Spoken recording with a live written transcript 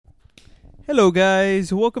Hello,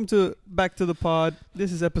 guys. Welcome to back to the pod.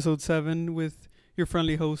 This is episode 7 with your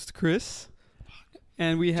friendly host Chris,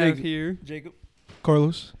 and we have here Jacob,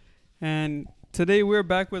 Carlos. And today we're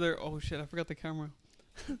back with our. Oh shit! I forgot the camera.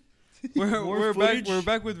 we're back. We're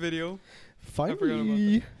back with video.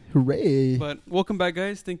 Finally, hooray! But welcome back,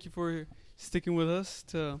 guys. Thank you for sticking with us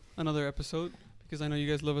to another episode because I know you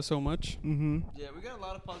guys love us so much. Mm-hmm. yeah, we got a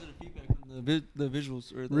lot of positive feedback from the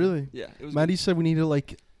visuals. Really? Yeah, it was. Maddie said we need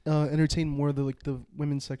to entertain more of the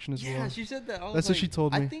women's section as well. Yeah, she said that. That's what she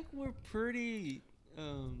told me. I think we're pretty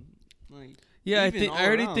Yeah, even I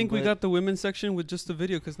already all think we around, got the women's section with just the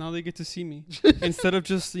video because now they get to see me instead of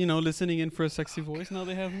just listening in for a sexy voice. Now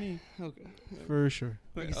they have me. Okay. For sure.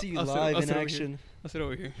 We can see you I'll sit- live I'll in sit over action. I'll sit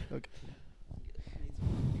over here.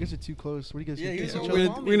 You guys are too close. What do you guys Yeah, do? he's Touch over each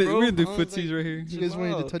there. other? We're gonna do I was footsies like- right here. You guys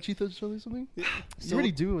want Wow. to touch each other or something? You So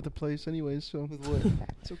already do it with the place anyways, so with what?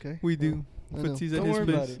 it's okay. We do I know. footsies at Don't his worry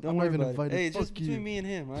place. about it. Don't I'm not worry even about invited. it. Hey, it's Fuck just between you. me and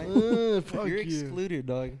him, right? Fuck You're you. excluded,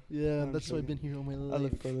 dog. Yeah, I'm that's why I've joking. been here all my I life.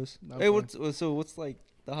 love Carlos. Nah, Hey, fine. what's like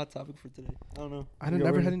the hot topic for today? I don't know. I You never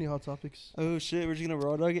already- had any hot topics. Oh shit, we're just gonna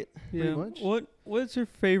raw dog it. Yeah. much. What's your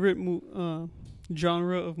favorite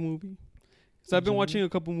genre of movie? Because I've been Genre? watching a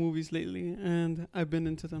couple movies lately, and I've been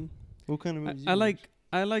into them. What kind of movies?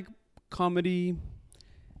 I like comedy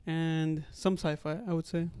and some sci-fi, I would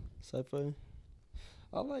say. Sci-fi.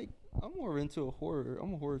 I'm more into a horror.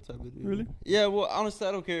 I'm a horror type of dude. Really? Yeah. Well, honestly,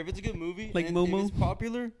 I don't care if it's a good movie. Like and Momo? If it's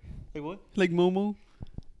popular. Like what? Like Momo.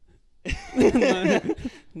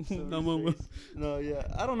 So No Momo. rephrase. No, yeah.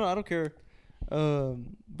 I don't know. I don't care.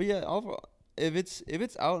 But yeah, if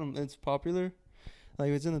it's out and it's popular, like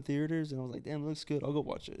if it's in the theaters, and I was like, damn, it looks good, I'll go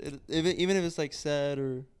watch it. Even if it's like sad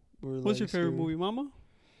or What's like your favorite scary. movie, Mama?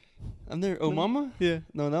 I'm there. Oh, No. Mama? Yeah.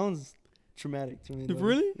 No, that one's traumatic to me. dog.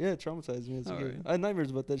 Really? Yeah, it traumatized me. It's okay. Alright. I had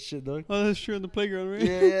nightmares about that shit, dog. Oh, that's true. On the playground, right?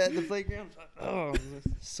 Yeah, the playground. Oh, it's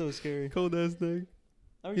so scary. Cold ass thing.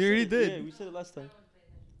 Oh, You already said it. did. Yeah, we said it last time.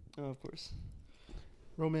 Oh, of course.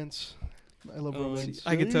 Romance. I love Oh, romance.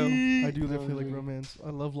 I can tell. I do Oh, definitely like yeah. romance.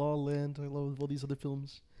 I love La La Land. I love all these other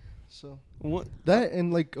films. So What? that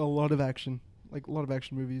and like a lot of action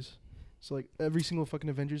movies. So like every single fucking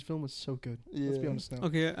Avengers film was so good. Let's be Yeah. honest now.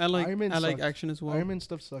 Okay, I like Iron Man like sucked. action as well. Iron Man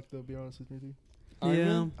stuff sucked though. Be honest with me. Iron Yeah.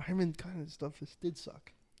 Man? Iron Man kind of stuff did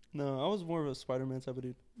suck. No, I was more of a Spider-Man type of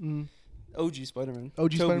dude. Mm. OG Spider-Man.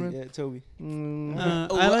 OG Toby, Spider-Man? Yeah, Toby. Mm.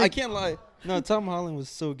 I I can't lie. No, Tom Holland was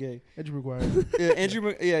so gay. Andrew Maguire. Yeah,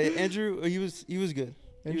 Andrew. He was good.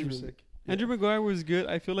 Andrew was sick. Andrew Maguire was good.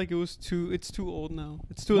 I feel like it's too old now.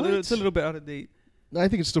 It's What? it's a little bit out of date. I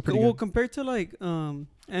think it's still pretty Well, good. compared to like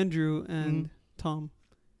Andrew and Mhm. Tom,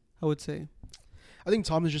 I would say. I think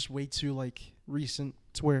Tom is just way too like recent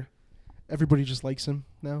to where everybody just likes him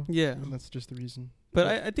now. Yeah. And that's just the reason. But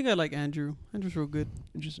I think I like Andrew. Andrew's real good.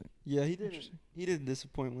 Interesting. Yeah, he didn't. Interesting. He didn't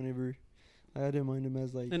disappoint whenever. I didn't mind him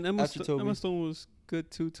as like And after Toby. Emma Stone was good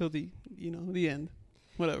too till the the end.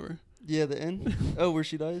 Whatever. Yeah, the end. Oh, where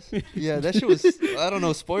she dies. Yeah, that shit was. I don't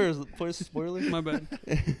know. Spoilers. Spoilers. My bad.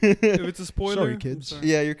 If it's a spoiler, Sorry, I'm kids. sorry.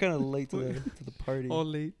 Yeah, you're kind of late to the party. All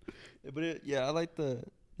late. But yeah, I like the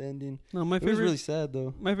ending. No, my It was favorite. really sad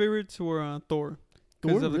though. My favorites were Thor.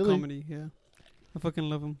 Thor, Because of the really? comedy. Yeah. I fucking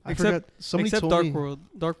love him. I Except forgot. Somebody except told Dark me. World.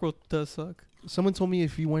 Dark World does suck. Someone told me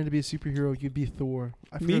if you wanted to be a superhero, you'd be Thor.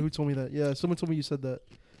 I forgot Me? who told me that. Yeah, someone told me you said that.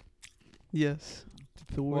 Yes.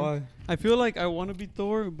 Thor. Why? I feel like I want to be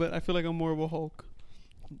Thor, but I feel like I'm more of a Hulk.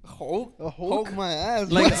 Hulk? A Hulk my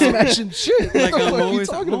ass. Like, Like smashing shit. Like What the I'm fuck are you always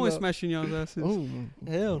talking about? smashing y'all's asses. Oh,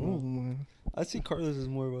 Hell oh no. man. I see Carlos as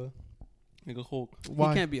more of a like a Hulk.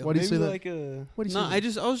 Why? can't be a Why do you Maybe say that? like a. What do you No, say?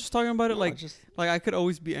 I was just talking about it No, like just I could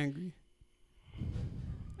always be angry,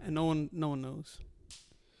 and no one knows.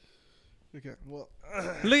 Okay. Well,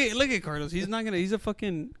 Look at Carlos. He's not gonna. He's a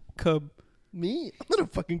fucking cub. me? I'm not a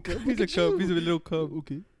fucking cub. He's a cub. He's a little cub.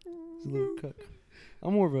 Okay. he's a little cuck.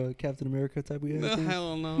 I'm more of a Captain America type of guy. I No, think.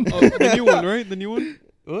 hell no. Oh, the new one, right? The new one.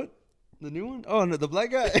 What? The new one? Oh no, the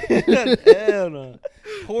black guy. Hell no.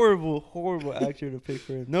 Horrible actor to pick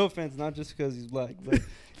for him. No offense, not just because he's black, but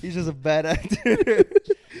he's just a bad actor.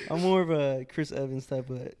 I'm more of a Chris Evans type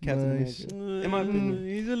of Captain Nice. America. In my opinion.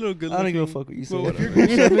 He's a little good. I don't give a looking. fuck what you say. Well, If you're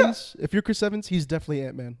whatever. Chris Evans, he's definitely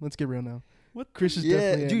Ant-Man. Let's get real now. What? Chris is yeah,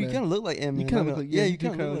 definitely dude, you Ant-Man. kind of look like Ant-Man. You kind of look like you do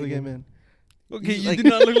kind of look like Ant-Man. Okay, He's you like- do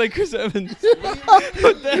not look like Chris Evans.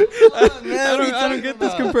 Man, I don't get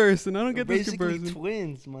this comparison. I don't get this Basically comparison.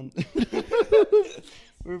 twins, man.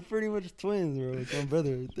 We're pretty much twins, bro. It's my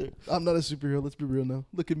brother right there. I'm not a superhero. Let's be real now.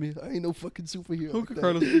 Look at me. I ain't no fucking superhero. Who like could that.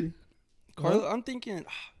 Carlos be? Carlos, I'm thinking,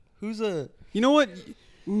 who's a You know what?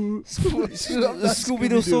 I'm not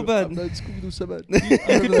Scooby-Doo so bad. I'm not Scooby-Doo so bad.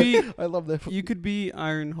 You could be. I love that. You could be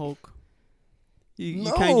Iron Hulk. You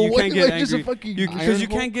No, can't. You what can't if get I'm just a angry fucking because Iron you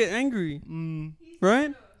Hulk? can't get angry, Mm,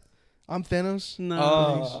 right? I'm Thanos.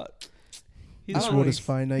 No, he's This not. world is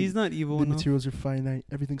finite. He's not evil The enough. materials are finite.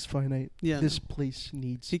 Everything's finite. Yeah, This no. place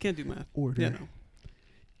needs He can't do math. order. Yeah, no.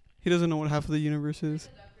 He doesn't know what half of the universe is.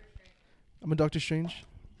 I'm a Doctor Strange.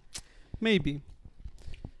 Maybe.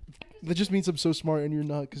 That just means I'm so smart and you're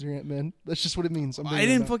not because you're Ant-Man. That's just what it means. I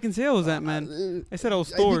didn't fucking say I was that man. I said I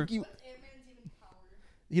was I Thor. think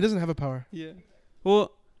he doesn't have a power. Yeah.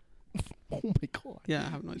 Well, Oh my god. yeah, I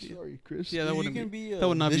have no idea. Sorry, Chris. Yeah, that You wouldn't can be. be. That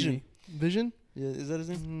would not Vision. be me. Vision? Yeah, is that his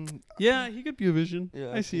name? Yeah, he could be a Vision.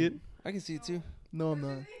 Yeah, I see it. I can see it too. No, I'm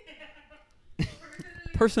not.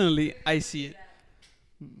 Personally, I see it.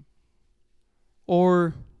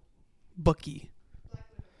 Or Bucky.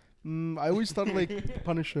 I always thought of like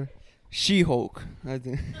Punisher. She-Hulk, I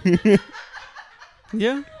think.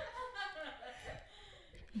 Yeah,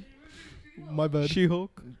 My bad.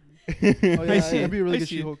 She-Hulk. Oh, yeah, I see I'd be a it. really I good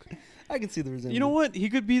see it. She-Hulk. I can see the resemblance. You know what? He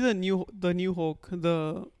could be the new Hulk.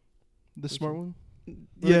 The The smart one. yeah,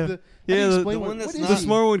 Like yeah, the, explain the one that's is not- the he?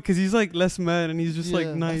 smart one because he's like less mad and he's just like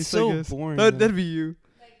Yeah. nice. That's so I guess boring. that'd be you.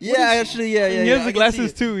 Yeah, actually, yeah. And he has the I can see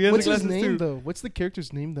glasses it. too. He has What's the his glasses name too. though? What's the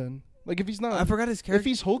character's name then? Like if he's not, I forgot his if character.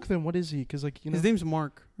 he's Hulk, then what is he? Because like you know, His name's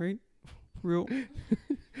Mark, right? Real,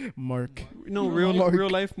 Mark, no, real, Mark. real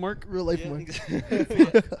life Mark. real life Yeah, Mark.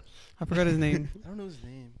 I forgot his name. I don't know his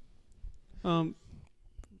name.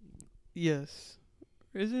 Yes,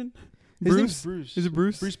 is it His name's Bruce? Bruce. Is it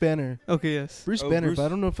Bruce? Bruce Banner. Okay, yes, Bruce Oh, Banner, Bruce- but I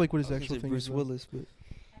don't know if like what his I was actual gonna say thing Bruce is. though. Willis, but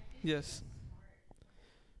yes.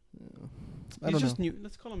 I He's don't just know. new.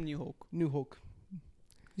 Let's call him New Hulk. New Hulk.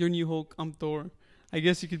 You're New Hulk. I'm Thor. I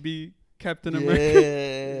guess you could be Captain yeah,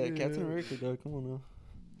 America. Captain America, dog. Come on now.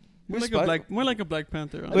 More like a Black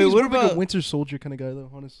Panther. I Wait, think he's what more like about- a Winter Soldier kind of guy though?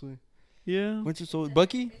 Honestly. Yeah. Winter Soldier,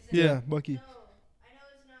 Bucky, Yeah. Bucky. No, I know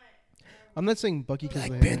it's not. I'm not saying Bucky because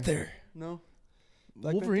Black of the hair. Panther. No,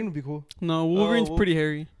 Black Wolverine would be cool. No, Wolverine's Wolf- pretty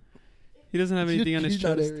hairy. He doesn't have anything on his He's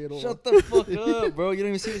not chest. hairy at all. Shut the fuck up, bro. You don't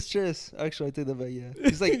even see his chest. Actually, I take that back. Yeah,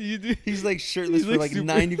 he's like you do. he's like shirtless He's for like like super-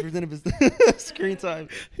 90% of his screen time.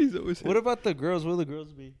 He's always. What about the girls? What will the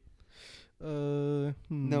girls be? Hmm.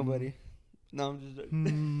 Nobody. No, I'm just.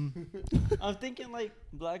 Hmm. I'm thinking like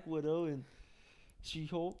Black Widow and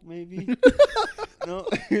She-Hulk, maybe. No.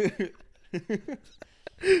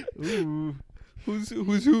 Ooh. Who's who?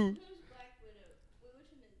 Who's Black Widow? Wait, which one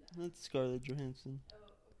is that? That's Scarlett Johansson. Oh,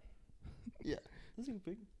 okay. That's a good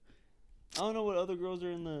pick. I don't know what other girls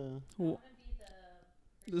are in the. Wh- Wanna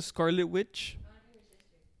be The Scarlet Witch. I wanna be her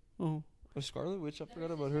sister. Oh, Oh, Scarlet Witch. I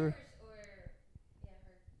forgot about her. Or yeah, her.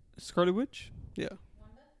 Scarlet Witch. Yeah,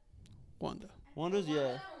 Wanda? Wanda. Wanda's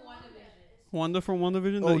yeah. WandaVision. Wanda from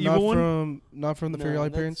WandaVision. Oh, The evil one. not from the Fairy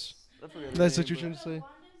Light Parents. I forgot her That's name, what you're but- trying to say. Wanda's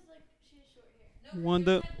like, she has short hair. No,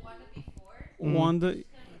 Wanda. Wanda before. Mm. Wanda.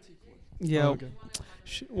 Yeah. Oh, okay.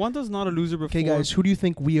 Wanda's not a loser before. Okay, guys, who do you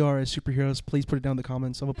think we are as superheroes? Please put it down in the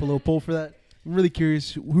comments. I'm gonna put a little poll for that. I'm really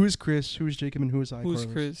curious. Who is Chris? Who is Jacob? And who is I? Who's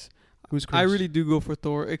Carlos? Chris? Who's Chris? I really do go for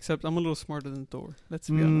Thor, except I'm a little smarter than Thor. Let's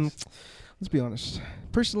be honest. Let's be honest.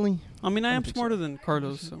 Personally, I mean, I I am don't think smarter than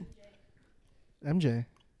Carlos. So MJ.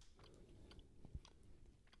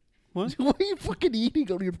 What? What are you fucking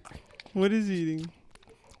eating on your? what is he eating?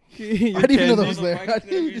 I didn't even know that was The there. mic's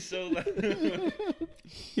gonna be so loud.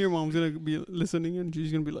 Your mom's gonna be listening and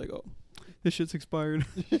she's gonna be like, "Oh, this shit's expired."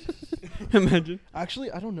 Imagine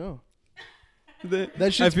Actually, I don't know. that. That I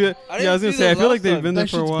shit's feel. I Yeah, I was didn't gonna see say. I those feel like last they've time. been there that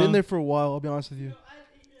for a shit's while. been there for a while. I'll be honest with you.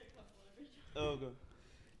 Oh, okay.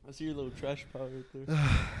 I see your little trash pile right there.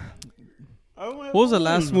 What was the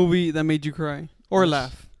last movie that made you cry or Yes.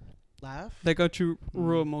 laugh? Laugh? That got you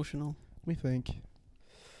real emotional? Let me think.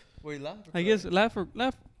 Wait, laugh. I guess laugh or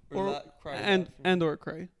cry. and or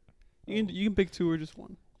cry. You can pick two or just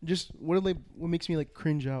one. Just what makes me like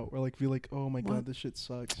cringe out or like feel like, oh my What? god, this shit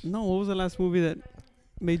sucks. No, what was the last movie that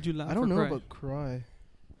made you laugh? I don't or know cry? about cry.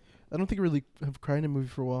 I don't think I really have cried in a movie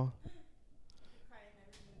for a while.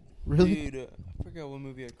 Really? Dude, I forgot what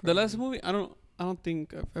movie I cried. The last in. movie, I don't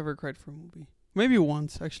think I've ever cried for a movie. Maybe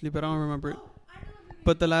once actually, but I don't remember it.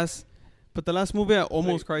 But the last movie I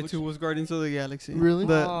almost Wait, cried which to one? was Guardians of the Galaxy. Really?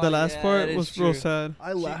 The Oh, last yeah, part that was is real true. sad.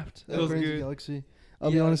 I laughed It at was Guardians of good. the Galaxy. I'll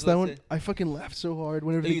Yeah, be I was honest, that about one to say. I fucking laughed so hard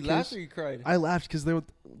whenever Oh, they you laughed kissed. or you cried? I laughed because they were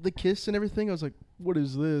the kiss and everything. I was like, "What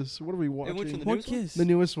is this? What are we watching?" which one, the What newest one? kiss? The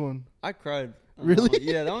newest one. I cried. Really?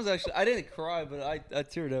 Yeah, that was actually. I didn't cry, but I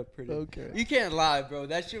teared up pretty. Okay. You can't lie, bro.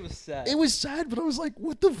 That shit was sad. It was sad, but I was like,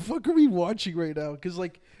 "What the fuck are we watching right now?" Because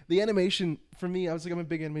like the animation for me, I was like, I'm a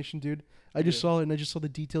big animation dude. I just Yeah. saw it and I just saw the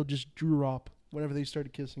detail just drop whenever they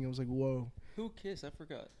started kissing. I was like, "Whoa!" Who kissed? I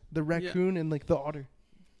forgot. The raccoon and like the otter.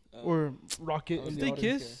 or Rocket. Oh, and Did the they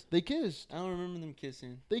audience. kiss? They kissed. I don't remember them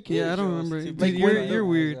kissing. They kissed. Yeah, I don't Sure, I was remember. too Dude, busy Like, with you're my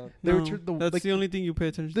weird. eyes out. They were No, tur- the- that's like, the only thing you pay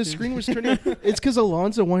attention The to. screen was turning. It's because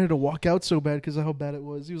Alonzo wanted to walk out so bad because of how bad it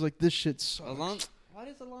was. He was like, "This shit sucks." Why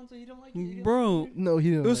does Alonso? You don't like it? Bro, No, he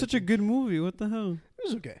didn't. it was like such a good movie. What the hell? It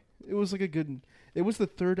was okay. It was like a good. It was the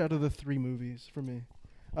third out of the 3 movies for me.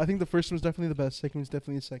 I think the first one's definitely the best. Second one's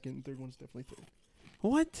definitely a second. Third one's definitely third.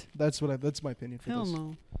 What? That's what. That's my opinion for Hell this.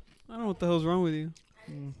 no. I don't know what the hell's wrong with you.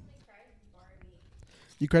 Mm.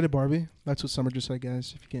 You cried at Barbie? That's what Summer just said,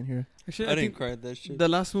 guys. If you can't hear. Actually, I I didn't think cry at that shit. the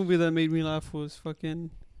last movie that made me laugh was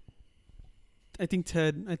fucking. I think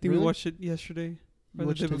Ted. I think we Really? watched it yesterday You or the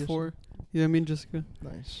watched day Ted before. Yeah, I mean Jessica.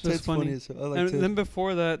 Nice. That's Ted's funny. as hell. I like And Ted. then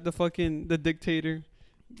before that, the Dictator.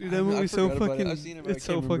 Dude, I that know, I movie's so forgot about it. fucking. I've seen it, but I It's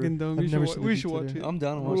so can't remember. fucking dumb. I've You never should seen we The should watch Dictator. it. I'm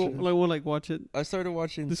down to watch We'll, it. like we'll like watch it. I started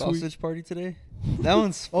watching This Sausage week. Party today. That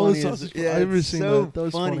one's Oh, the funny. Sausage Party. Yeah, I've never it's seen so that. That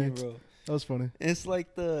was funny, funny. bro. That was funny. It's like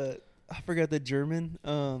I forgot the German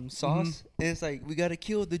sauce. And it's like, we gotta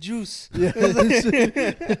kill the juice. Yeah,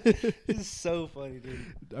 It's so funny, dude.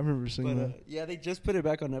 I remember seeing But that. yeah, they just put it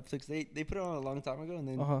back on Netflix. They put it on a long time ago, and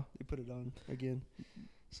then they put it on again.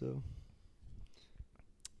 So,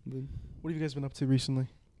 but What have you guys been up to recently?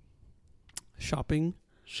 Shopping.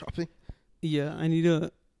 Shopping. Yeah, I need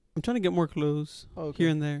to. I'm trying to get more clothes Oh, okay. here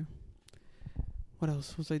and there. What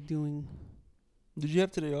else was I doing? did you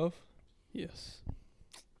have today off? Yes.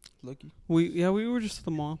 Lucky. We were just at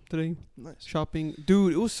the mall today Nice. shopping.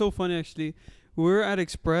 Dude, it was so funny actually. We were at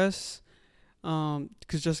Express, 'cause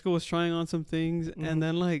Jessica was trying on some things, Mhm. and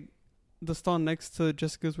then like the stall next to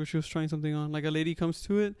Jessica's where she was trying something on, like a lady comes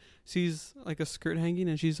to it, sees like a skirt hanging,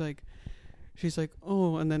 and she's like,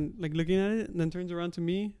 oh, and then like looking at it, and then turns around to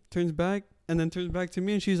me, turns back, and then turns back to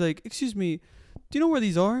me, and she's like, excuse me, do you know where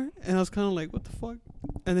these are? And I was kind of like, what the fuck?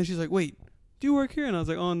 And then she's like, wait, do you work here? And I was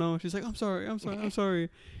like, oh no. She's like, I'm sorry.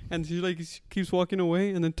 And she like keeps walking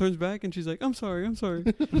away, and then turns back, and she's like, I'm sorry. And I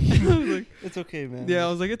was like, It's okay, man. yeah,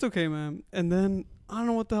 I was like, it's okay, ma'am. And then I don't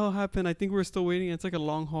know what the hell happened. I think we were still waiting. It's like a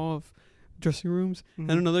long hall of dressing rooms, Mhm.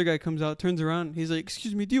 and another guy comes out, turns around. He's like,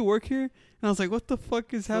 excuse me, do you work here? And I was like, what the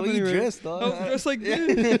fuck is So happening? you right dressed, dog. I was dressed like Yeah.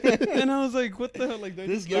 this, and I was like, "What the hell?" Like that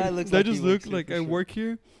This just guy look- looks that like just he works looked here like for I sure. work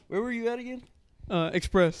here. Where were you at again?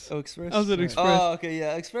 Express. Oh, Express. I was at Right. Express. Oh, okay,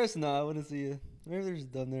 yeah, Express. No, I wouldn't see you. Maybe they're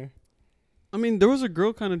just done there. I mean, there was a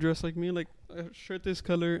girl kind of dressed like me, like a shirt this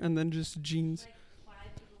color and then just jeans.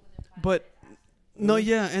 But no,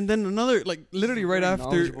 yeah, and then another like literally right Very after.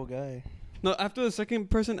 knowledgeable guy. No, after the second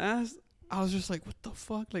person asked, I was just like, "What the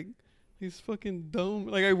fuck?" Like, he's fucking dumb.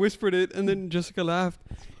 Like I whispered it, and then Jessica laughed,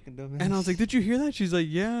 Fucking dumbass. and I was like, "Did you hear that?" She's like,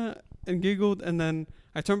 "Yeah," and giggled, and then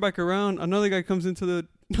I turned back around. Another guy comes into the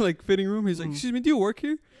like fitting room. He's like, Mm. "Excuse me, do you work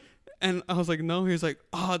here?" And I was like, "No." He was like,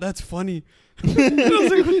 "Oh, that's funny." And I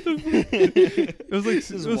was like, "What the fuck?" It was like,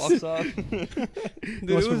 just it was, walks off. dude, Must it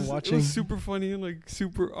been was watching. super funny and like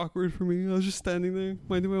super awkward for me. I was just standing there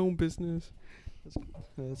minding my own business. Yeah,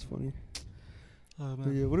 that's funny. Oh,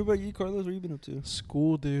 But yeah, what about you, Carlos? What you been up to?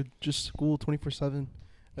 School, dude. Just school 24/7.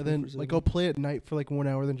 And then, like, 24/7. I'll play at night for, like, 1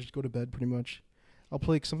 hour, then just go to bed, pretty much. I'll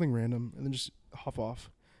play like, something random, and then just hop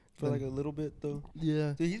off. For like a little bit though.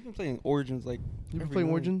 Yeah. Dude, he's been playing Origins like. You been every playing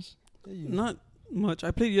night. Origins? Yeah, you- Not much.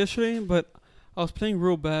 I played yesterday, but I was playing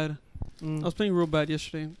real bad. Mm. I was playing real bad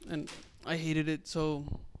yesterday, and I hated it, so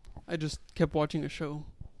I just kept watching a show.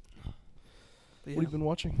 But What have you been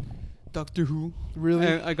watching? Doctor Who. Really?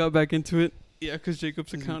 I got back into it. Yeah, because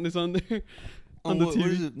Jacob's Is it- account is on there. On on the what TV.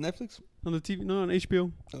 is it? Netflix? On the TV. No, on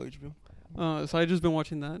HBO. Oh, HBO. So I just been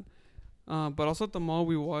watching that. But also at the mall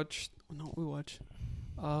we watched.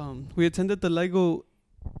 We attended the Lego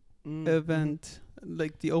Mm. event,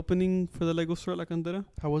 like the opening for the Lego store at La Cantera.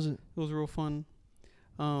 How was it? It was real fun.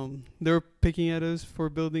 They were picking at us for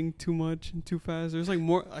building too much and too fast. There's like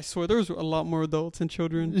more. I swear there was a lot more adults and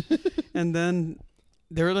children. And then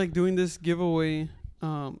they were like doing this giveaway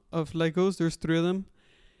of Legos. There's 3 of them,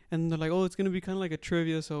 and they're like, "Oh, it's gonna be kind of like a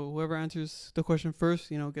trivia. So whoever answers the question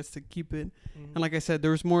first, gets to keep it." Mm. And like I said,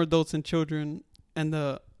 there was more adults and children, and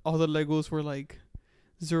all the Legos were like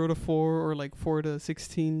 0 to 4 or like 4 to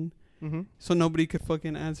 16. Mm-hmm. So nobody could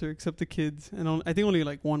fucking answer except the kids, and I think only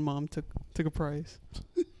like one mom took a prize,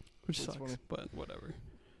 which That's sucks. funny. But whatever.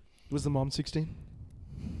 Was the mom 16?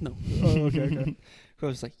 No. Oh, okay. I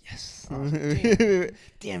was like, yes. Oh,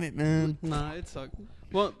 Damn it, man. Nah, it sucked.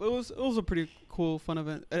 Well, it was a pretty cool, fun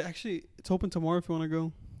event. Actually, it's open tomorrow if you want to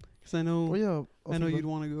go, because I know Oh, yeah. I know you'd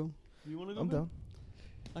want to go. You want to go? I'm man? down.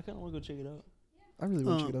 I kind of want to go check it out. I really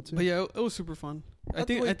want to check it out too. But yeah, it was super fun. I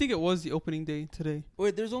think it was the opening day today.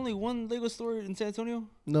 Wait, there's only one Lego store in San Antonio?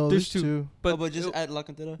 No, there's there's two. two. But just at La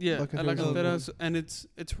Cantera? Yeah, La I like Cantera's that, and it's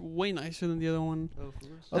way nicer than the other one. Oh, for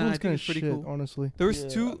real? Other I one's think kind of it's pretty shit, cool. honestly. There was Yeah,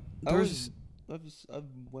 two. I There was I've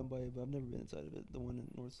went by it, but I've never been inside of it. The one in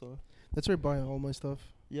North Star. That's where I buy all my stuff.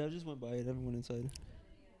 Yeah, I just went by it. I haven't went inside.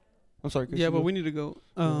 I'm sorry, Chris. yeah, you but go. we need to go.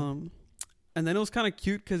 Yeah. And then it was kind of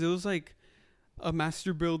cute because it was like a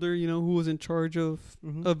master builder, you know, who was in charge of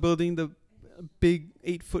building the big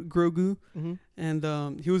 8-foot Grogu, Mm-hmm.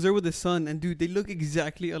 and he was there with his son. And dude, they look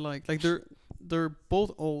exactly alike. Like they're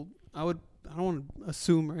both old. I don't want to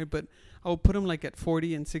assume, right, but I would put them like at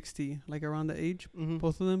 40 and 60, like around the age, Mm-hmm.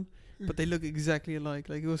 both of them. But they look exactly alike.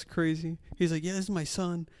 Like it was crazy. He's like, yeah, this is my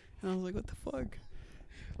son, and I was like, what the fuck?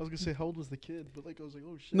 I was gonna say how old was the kid, but like I was like,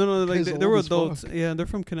 oh shit. No, like Kid's they were old as fuck. adults. Yeah, they're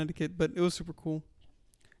from Connecticut, but it was super cool.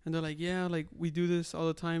 And they're like, yeah, like we do this all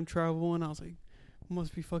the time, travel. And I was like,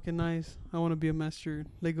 must be fucking nice. I want to be a master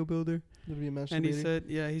Lego builder. Gonna be a masturbating.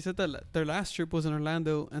 And he said that their last trip was in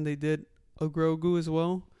Orlando, and they did a Grogu as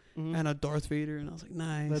well Mhm. and a Darth Vader. And I was like,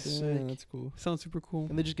 nice. That's Yeah, sick. that's cool. Sounds super cool.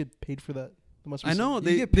 And they just get paid for that. That must be I sick. know You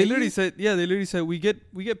they get they paid? literally said we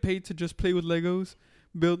get paid to just play with Legos,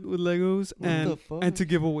 build with Legos, What the and fuck? to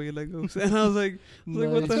give away Legos. And I was like, what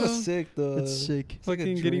Nice. the That's hell? sick, though. That's sick. It's like a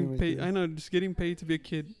fucking dream getting right paid. there. I know, just getting paid to be a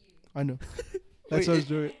kid. I know. That's how I was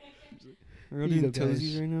doing it. We're Here you doing go, guys.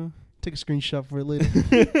 toesies right now. Take a screenshot for it later.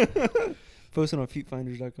 Posting on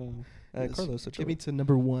feetfinders.com. Yes. Carlos, Get me to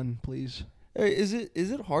number 1, please. Hey, is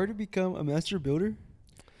it hard to become a master builder?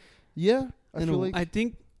 Yeah, I In feel a- like I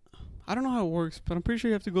think I don't know how it works, but I'm pretty sure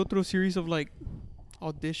you have to go through a series of like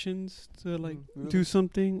auditions to like Really? do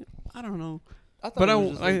something. I don't know, thought but it I was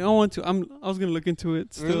just, like- don't want to. I was gonna look into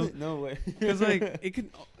it still Really? No way. because like it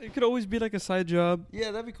could always be like a side job,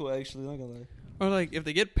 Yeah, that'd be cool. Actually, not gonna lie. or like if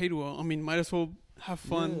they get paid well. I mean, might as well have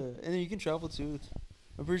fun. Yeah, and then you can travel too.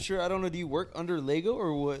 I'm pretty sure. I don't know. Do you work under Lego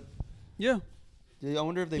or what? Yeah, I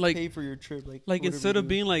wonder if they Like- pay for your trip. Like like whatever instead you of do.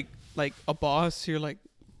 being like a boss, you're like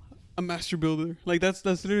a master builder. Like that's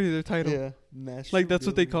literally their title. Yeah, master. Like that's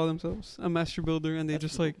what they builder. call themselves, a master builder, and they That's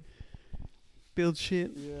just cool. like build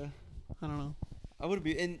shit. Yeah, I don't know. I would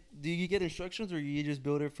be. And do you get instructions or you just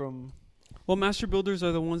build it from? Well, master builders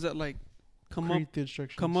are the ones that like come create the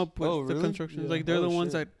instructions. up with Oh, the really? constructions. Yeah. Like they're Oh, the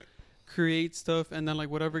ones shit. that create stuff, and then like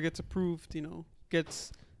whatever gets approved,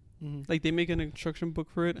 gets like they make an instruction book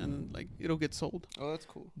for it, and like it'll get sold. Oh, that's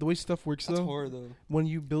cool. The way stuff works That's though, hard though. when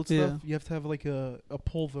you build Yeah. stuff, you have to have like a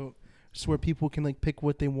poll vote, so where people can like pick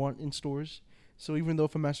what they want in stores. So even though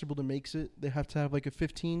if a master builder makes it, they have to have like a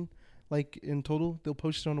 15, like in total. They'll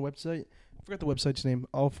post it on a website. I forgot the website's name.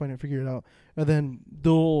 I'll figure it out. And then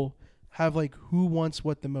they'll have like who wants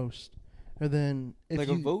what the most. And then if Like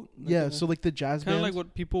you, a vote. yeah. So like the jazz Kind of band, like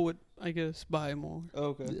what people would, I guess, buy more. Oh,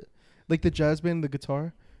 okay. Yeah. Like the jazz band, the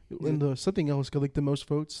guitar, Yeah. and the something else got like the most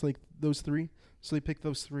votes, like those 3. So they pick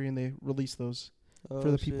those 3 and they release those Oh,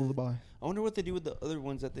 for the people shit. to buy. I wonder what they do with the other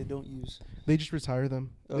ones that they don't use. They just retire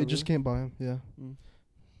them. Oh, They just really? can't buy them. Yeah.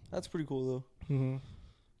 That's pretty cool though. Mm-hmm.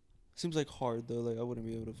 Seems like hard though. Like I wouldn't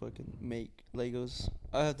be able to fucking make Legos.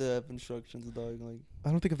 I have to have instructions, dog. Like I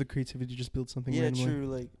don't think I have the creativity to just build something yeah, randomly. true.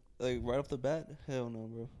 Like right off the bat, hell no,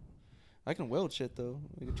 bro. I can weld shit though.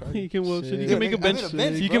 I can try. You can weld shit. You Shit. can make a I bench. made a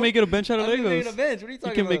bench, You bro. can make it a bench out of I'm making a Legos. bench. What are you You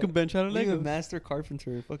talking can about? make a bench out of I'm a Legos. master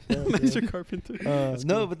carpenter. Fuck that. Master yeah. carpenter.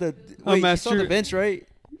 No, but the A wait, you saw master- the bench, right?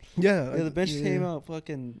 Yeah. Yeah, the bench yeah, came yeah. out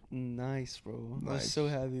fucking nice, bro. I was Nice. so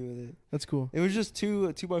happy with it. That's cool. It was just two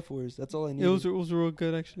 2x4s. That's all I needed. It was real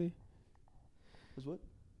good actually. Was what?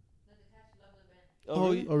 Oh,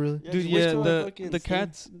 really? Oh really? Yeah, Dude, just wait yeah, till I the fucking see.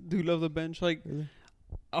 cats do love the bench. Like Really?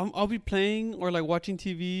 I'll be playing or like watching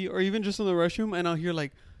TV or even just in the restroom, and I'll hear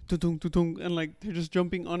like tutung tutung, and like they're just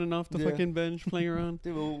jumping on and off the Yeah. fucking bench playing around.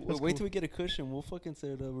 Dude, we'll That's wait cool. till we get a cushion. We'll fucking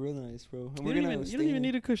set it up real nice, bro. And You we're don't gonna even, you stay don't even in-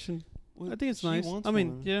 need a cushion. Well, I think it's she nice. wants I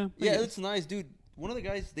mean, one. yeah. Yeah, like, it's nice, dude. One of the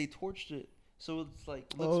guys they torched it, so it's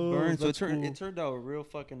like looks Oh, burned. So it that's turned cool. it turned out real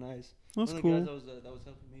fucking nice. that's One of the cool. guys that was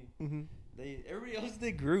helping me. Mm-hmm. Everybody else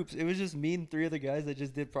did groups. It was just me and 3 other guys that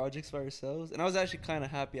just did projects by ourselves. And I was actually kind of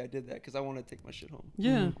happy I did that because I wanted to take my shit home.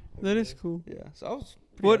 Yeah, that is cool. Yeah, so I was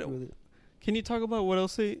pretty What- happy with it. Can you talk about what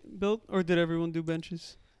else they built, or did everyone do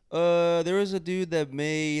benches? There was a dude that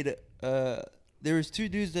made. There was 2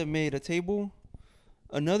 dudes that made a table.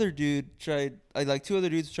 Another dude tried. Like 2 other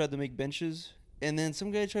dudes tried to make benches, and then some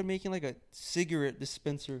guy tried making like a cigarette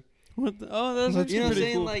dispenser. What? Oh, that's That's actually You know what I'm pretty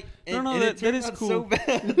saying? cool. Like, No, and, no, and that- it that turned is out cool. so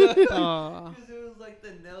bad. Aw. Because it was like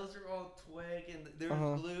the nails are all twig and there was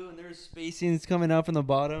Uh-huh. glue and there was spacings coming out from the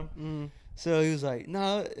bottom. Mm. So he was like,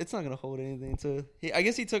 "No, it's not gonna hold anything." So I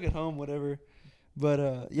guess he took it home, whatever. But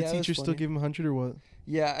The yeah, it was teacher still funny. gave him 100 or what?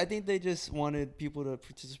 Yeah, I think they just wanted people to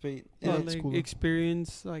participate. Yeah, Well, that's like cool.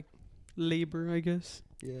 experience like labor, I guess.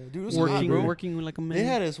 Yeah, dude, it was hot, Working, bro. working like a man. They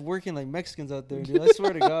had us working like Mexicans out there, dude. I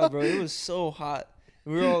swear to God, bro, it was so hot.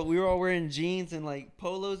 We were all wearing jeans and like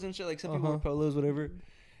polos and shit. Like some people wear polos, whatever.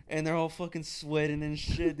 And they're all fucking sweating and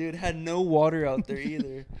shit, dude. Had no water out there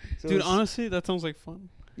either. So Dude, it's- honestly, that sounds like fun.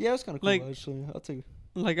 yeah, it was kind of cool like- actually. I'll take it.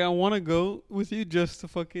 Like, I want to go with you just to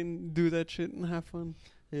fucking do that shit and have fun.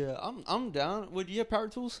 Yeah, I'm down. Would you have power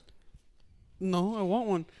tools? No, I want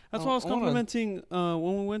one. That's why I was I wanna- complimenting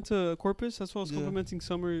when we went to Corpus. That's why I was Yeah. complimenting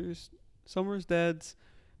Summer's dad's,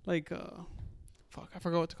 like, fuck, I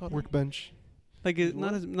forgot what to call it. Workbench. Like,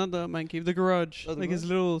 not the man cave, the garage. Oh, the like his garage?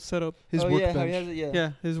 little setup. His oh yeah, workbench. how he has it. Yeah.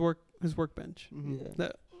 Yeah, his workbench. Mhm. Yeah.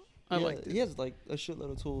 That I Yeah, liked it. He has like a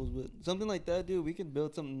shitload of tools, but something like that, dude, we can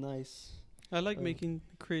build something nice. I like Uh,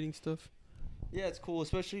 creating stuff. Yeah, it's cool,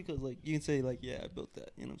 especially because like you can say like, yeah, I built that.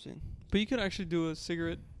 You know what I'm saying? But you could actually do a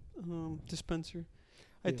cigarette dispenser.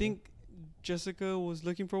 I Yeah. think Jessica was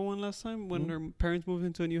looking for one last time when Mhm. her parents moved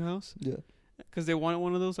into a new house Yeah. because they wanted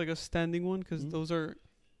one of those, like a standing one, because Mhm. those are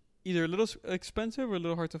either a little expensive or a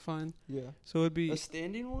little hard to find. Yeah. So it'd be A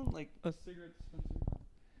standing one, like a cigarette dispenser.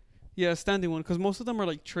 Yeah, a standing one, because most of them are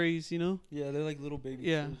like trays, you know? yeah, they're like little baby.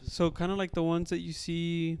 Yeah. trays. So kind of like the ones that you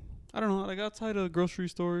see, I don't know, like outside of grocery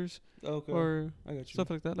stores Okay. or I got you. stuff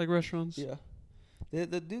like that, like restaurants. Yeah.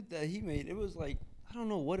 The dude that he made, it was like I don't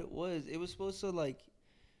know what it was. It was supposed to like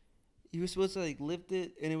he was supposed to like lift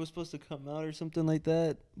it and it was supposed to come out or something like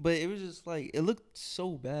that. But it was just like it looked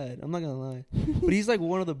so bad. I'm not gonna lie. But he's like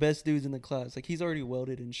one of the best dudes in the class. Like he's already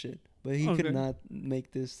welded and shit. But he Okay. could not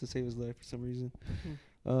make this to save his life for some reason.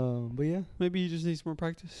 Hmm. But yeah. Maybe he just needs more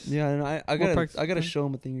practice. Yeah, and I More gotta practice, I gotta yeah. show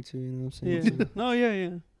him a thing or two, you know what I'm Yeah. saying? So, No, yeah.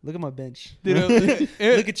 look at my bench. Dude,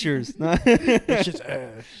 Look at yours. Nah. Shit's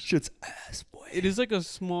ass. Shit's ass, boy. It is like a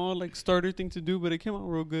small like starter thing to do, but it came out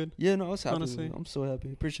real good. Yeah, no, I was happy. Honestly. I'm so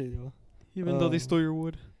happy. Appreciate y'all. Even though they Um, stole your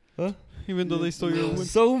wood. Huh? Even though they stole your wood.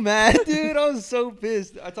 So mad, dude. I was so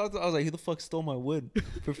pissed. I was like, who the fuck stole my wood?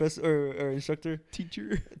 Professor or instructor?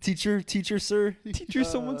 Teacher. Teacher, sir? Teacher,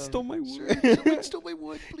 someone stole my wood. Someone stole my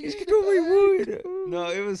wood. Please stole my wood. No,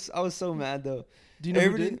 I was so mad though. Do you know who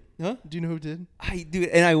Everybody- did? Huh? Do you know who did?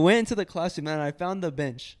 And I went into the classroom and I found the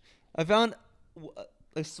bench. I found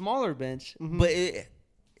a smaller bench, Mhm. but it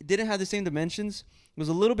didn't have the same dimensions. It was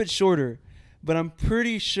a little bit shorter, but I'm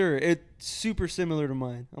pretty sure it's super similar to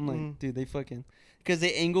mine. I'm like, Mhm. dude, they fucking because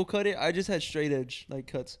they angle cut it. I just had straight edge like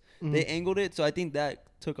cuts. They angled it, so I think that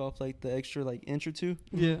took off like the extra like inch or two.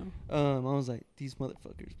 Yeah. I was like, these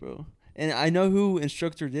motherfuckers, bro. And I know who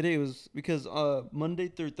instructor did it. It was because Monday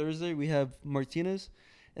through Thursday we have Martinez,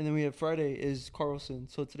 and then we have Friday is Carlson.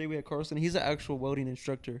 So today we had Carlson. He's an actual welding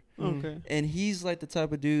instructor, Mhm. Okay. and he's like the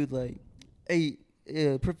type of dude like, hey,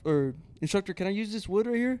 or instructor, can I use this wood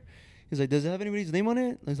right here? He's like, does it have anybody's name on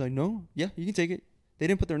it? I was like, no. Yeah, you can take it. They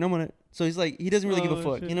didn't put their name on it, so he's like, he doesn't really give a Oh,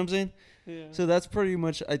 fuck. shit. You know what I'm saying? Yeah. So that's pretty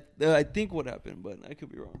much I think what happened, but I could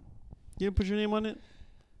be wrong. You didn't put your name on it?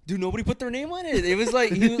 Dude, nobody put their name on it. It was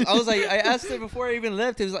like I was like, I asked him before I even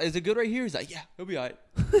left. He was like, "Is it good right here?" He's like, "Yeah, he'll be alright."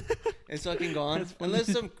 It's fucking gone. That's funny.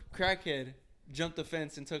 Unless some crackhead jumped the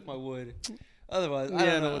fence and took my wood. Otherwise, I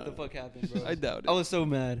Yeah, don't know no. what the fuck happened, bro. I doubt it. I was so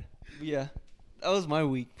mad. But yeah, that was my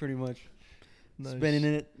week pretty much. Nice. Spending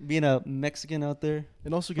in it, being a Mexican out there.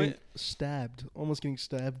 And also getting Wait. stabbed. Almost getting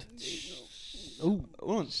stabbed. Oh,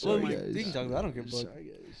 well, Sorry, we guys. can talk about it. I don't give a fuck. Sorry,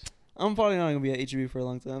 guys. I'm probably not gonna be at HEB for a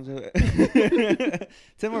long time. So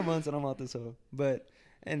 10 more months and I'm out this hole. But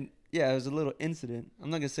and yeah, it was a little incident. I'm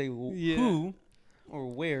not gonna say Yeah. who or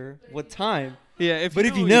where, what time. Yeah, if But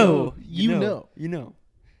if you know, you know. you know.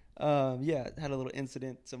 Yeah, had a little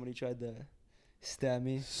incident. Somebody tried to stab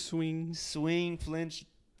me. swing. Swing, flinch,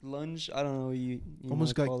 lunge. I don't know what you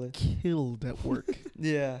Almost might got call it. killed at work.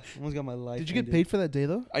 Yeah, almost got my life. Did you get ended. paid for that day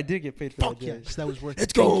though? I did get paid for Fuck that day. yes, that was worth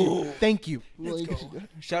Let's it. go. Thank you. Let's Like- go.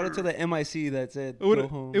 Shout out to the MIC that said It would go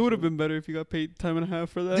home. have been better if you got paid time and a half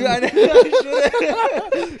for that. Dude, I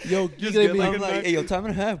know. Yo, Just you get gotta like be a I'm like, hey, yo, time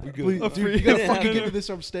and a half. We good. Wait, A dude, free- you gotta Yeah. fucking give me this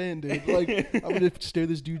or I'm staying, dude. Like, I'm gonna stare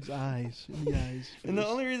this dude's eyes in the eyes. And the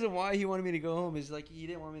only reason why he wanted me to go home is like he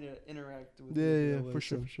didn't want me to interact with. Yeah, whoever yeah, that was, for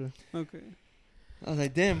sure, so for sure. Okay. I was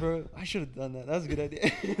like, damn, bro, I should have done that. That was a good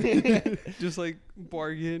idea. Just like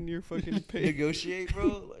bargain your fucking pay. Negotiate,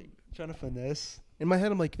 bro. Like trying to finesse. In my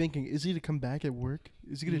head, I'm like thinking, is he to come back at work?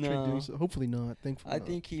 Is he gonna try No. doing so? Hopefully not. Thankfully, I not.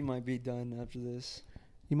 think he might be done after this.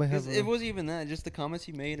 he might have. Because it wasn't even that. Just the comments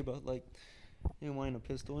he made about like him wanting a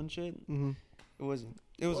pistol and shit. Mm-hmm. It wasn't.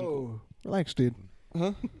 It wasn't cool. Relax, dude.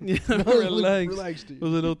 Huh? Yeah, No, relax. Relax, dude. It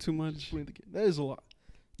was a little too Just much. put it in the- That is a lot.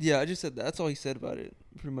 Yeah, I just said that. That's all he said about it.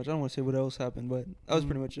 pretty much. I don't want to say what else happened, but that was Mhm.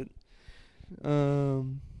 pretty much it.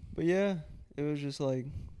 But yeah, it was just like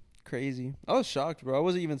crazy. I was shocked, bro. I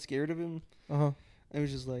wasn't even scared of him. Uh-huh. It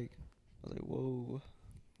was just like, I was like, whoa,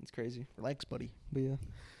 it's crazy. Relax, buddy. But yeah,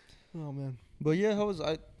 Oh man. how was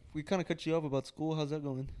I? We kind of cut you off about school. How's that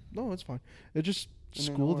going? No, it's fine. It's just And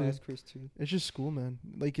then I school, wanna dude. ask Chris too. It's just school, man.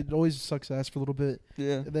 Like it always sucks ass for a little bit,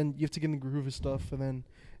 Yeah. and then you have to get in the groove of stuff, and then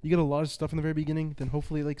you get a lot of stuff in the very beginning. Then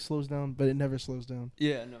hopefully it like slows down, but it never slows down.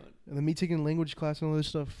 Yeah. No. And then me taking language class and all this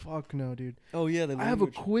stuff. Fuck no, dude. Oh yeah. I have a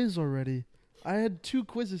quiz already. I had 2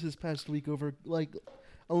 quizzes this past week over like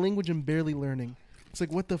a language I'm barely learning. It's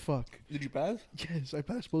like what the fuck. Did you pass? Yes, I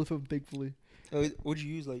passed both of them thankfully. Oh, what'd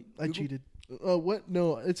you use? Like I Google? cheated. What?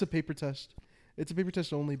 No, it's a paper test. It's a paper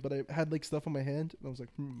test only, but I had like stuff on my hand, and I was like,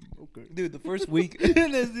 okay. Dude, the first week,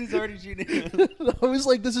 this dude's already cheating. I was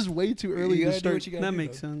like, this is way too early You to gotta do start. what you gotta That do,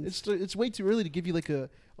 makes dog. sense. It's way too early to give you like a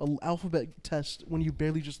alphabet test when you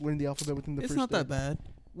barely just learned the alphabet within the It's first not day. that bad.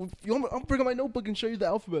 Well, I'll bring out my notebook and show you the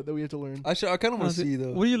alphabet that we have to learn. I kind of want How's to it- see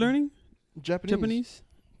though. What are you learning? Japanese. Japanese.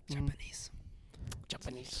 Mhm.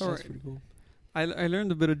 Japanese. It's alright. That's pretty cool. I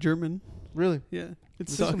learned a bit of German. Really? Yeah, it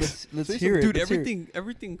Say something. sucks. Let's Say hear it. Dude, let's hear it.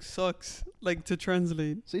 everything sucks. Like to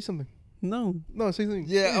translate. Say something. No. No, say something.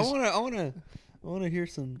 Yeah, Please. I wanna hear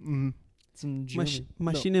some German.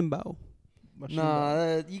 Maschinenbau.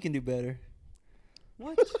 Nah, you can do better.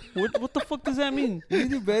 What? What the fuck does that mean? You can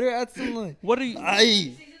do better at some like. What are you?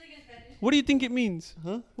 Aye. What do you think it means?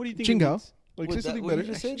 Huh? What do you think Chinga. it means? Like What say that- something what you better.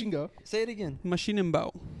 just said? Chinga. Say it again.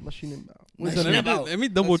 Maschinenbau. Maschinenbau. What's Let that? me, let me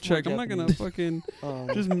double That's more check. I'm not gonna Japanese.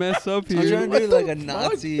 fucking just mess up I'm trying here. to do What it like the a fuck?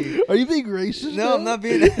 Nazi. Are you being racist? No, now? I'm not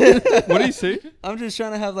being. What do you say? I'm just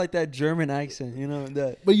trying to have like that German accent, you know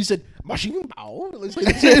that. But you said Maschinenbau.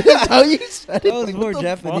 That's how you said it. That was Like, more what the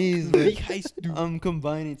Japanese, fuck? but Wie heißt du? I'm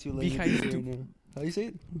combining two Wie languages heißt right du? now. How you say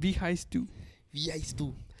it? Wie heißt du? Wie heißt du?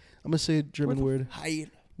 I'm gonna say a German word. Heil.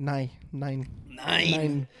 Nine. Nine.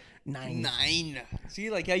 Nine. See,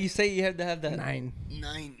 like how you say it, you have to have that. Nine.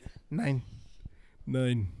 Nine.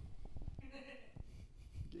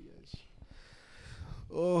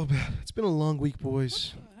 Oh man, it's been a long week,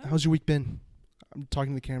 boys. How's your week been? I'm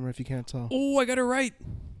talking to the camera if you can't tell. Oh, I got it right.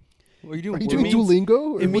 What are you Are doing? you bro? doing means-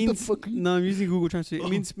 Duolingo? Or It what means the fuck? no. I'm using Google Translate. It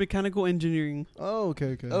means mechanical engineering. Oh,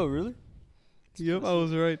 okay. Oh, really? Yep, I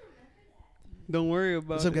was right. Don't worry about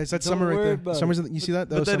What's up, it. guys? That's Don't Summer right worry there. about Summer's it. in the, you see that?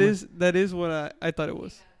 But was that Summer. is what I thought it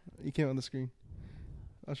was. You came on the screen.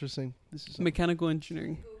 I was just saying. This is Mechanical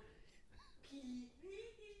engineering.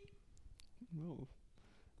 No.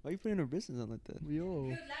 Why are you putting our business on like that? Yo.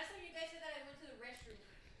 Dude, last time you guys said that I went to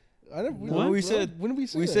the restroom. I don't. No, we said- When did we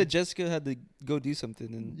say We that? said Jessica had to go do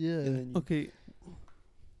something, and Yeah. and then Okay.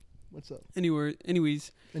 What's up? Anyways,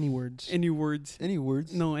 Any words? any words? any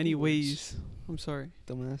words? No, anyways. I'm sorry.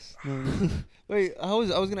 Dumbass. No. Wait, I was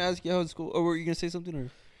gonna ask you how was school, or were you gonna say something, or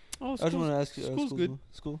Oh, I just want to ask you. school's good.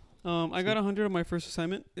 School. I got 100 on my first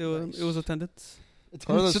assignment. It was attendance.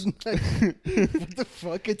 Carlos- what the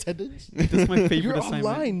fuck? Attendance? That's my favorite You're assignment.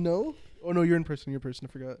 online, no? Oh no, you're in person. You're in person.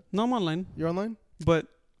 I forgot. No, I'm online, You're online. but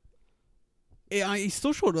I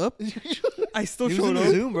still showed up. I still He was showed in the up.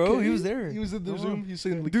 Zoom, bro. Okay. He was there. He was in the Oh. Zoom. He was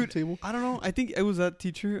sitting at Dude, the table. I don't know. I think it was that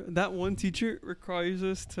teacher. That one teacher requires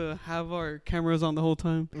us to have our cameras on the whole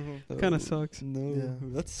time. Mm-hmm. Kinda Oh, sucks. No, Yeah.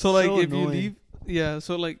 that's So like, if annoying. you leave, yeah.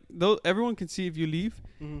 So like, though everyone can see if you leave,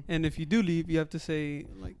 Mm-hmm. and if you do leave, you have to say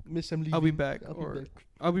like, Miss, I'm leaving. "I'll be back," I'll be or back.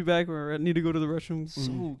 "I'll be back," or "I need to go to the restroom."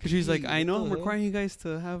 So Because she's like, key, "I know what I'm the hell? requiring you guys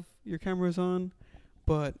to have your cameras on,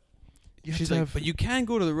 but You have she's to like, have- but you can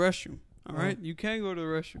go to the restroom. All Oh. right, you can go to the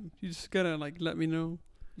restroom. You just gotta like let me know."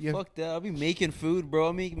 You have- Fuck that! I'll be making food, bro.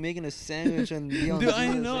 I'll be making a sandwich and be on Dude, the I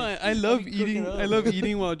Zoom. know. Like, I love I'll be cooking eating. up. I love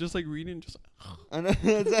eating while just like reading. Just I know.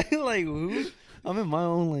 It's like who? I'm in my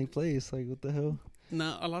own like place. Like what the hell?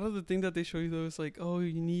 nah. A lot of the thing that they show you though is like, oh,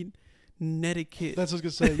 you need netiquette. That's what I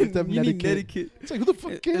was gonna say. You have to have you need netiquette. netiquette. It's like who the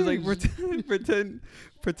fuck It's cares? like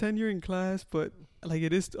pretend you're in class, but like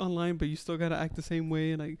it is online, but you still gotta act the same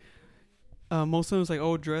way. And like most of them is like,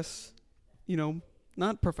 oh, dress,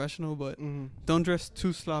 not professional, but Mhm. don't dress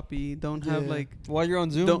too sloppy. Don't have Yeah. like While you're on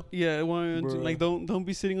Zoom, don't while you're on Zoom, Bruh. like don't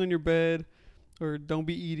be sitting on your bed, or don't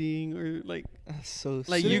be eating, or like That's so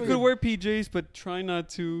like sick. you could wear PJs, but try not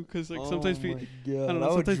to, because like sometimes Oh pe- my I God, don't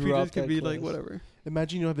know. would Sometimes drop PJs could that be like class. whatever.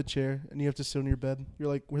 Imagine you have a chair and you have to sit on your bed. You're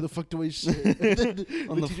like, where the fuck do I sit? the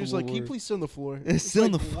On the teacher's like, can you floor. please sit on the floor? It's still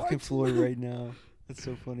on like, the fucking what? floor right now. That's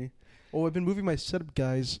so funny. Oh, I've been moving my setup,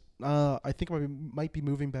 guys. I think I might be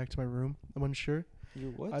moving back to my room. I'm unsure.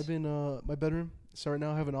 You're what? I've been my bedroom. So right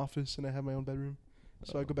now I have an office and I have my own bedroom.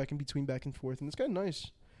 So I go back and forth, and it's kind of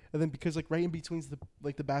nice. And then because like right in between's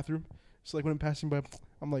the bathroom, so like when I'm passing by,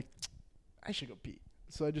 I'm like, I should go pee.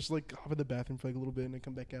 So I just like hop in the bathroom for like a little bit and then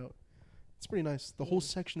come back out. It's pretty nice. The whole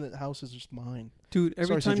section of the house is just mine. Dude,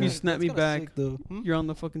 every Sorry, time you Cedric. snap me back, though. you're on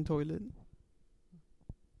the fucking toilet.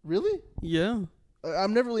 Really? Yeah,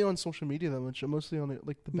 I'm never really on social media that much. I'm mostly on it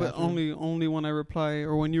like the but bathroom. only when I reply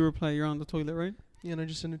or when you reply, you're on the toilet, right? Yeah, and I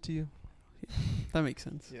just send it to you. That makes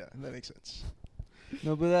sense. Yeah, that makes sense.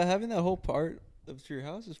 No, but having that whole part of your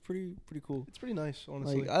house is pretty cool. It's pretty nice,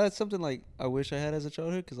 honestly. Like that's something like I wish I had as a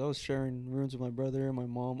childhood because I was sharing rooms with my brother and my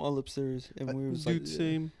mom all upstairs, and we was Dude, like,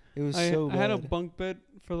 same. It was I so bad. had a bunk bed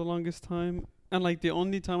for the longest time, and like the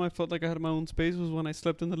only time I felt like I had my own space was when I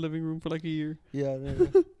slept in the living room for like a year. Yeah,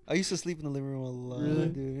 no. I used to sleep in the living room a lot, Really?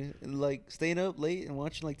 dude. And like staying up late and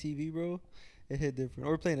watching like TV, bro. It hit different.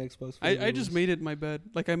 Or playing Xbox. I just made it my bed.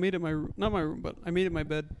 Like I made it my not my room, but I made it my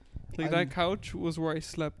bed. Like I'm- that couch was where I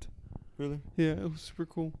slept. Really? Yeah, it was super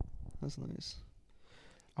cool. That's nice.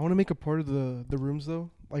 I want to make a part of the rooms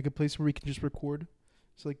though, like a place where we can just record.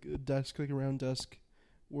 It's like a desk, like a round desk,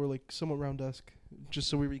 or like somewhat round desk, just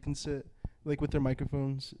so we can sit like with their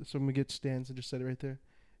microphones. So when we get stands and just set it right there,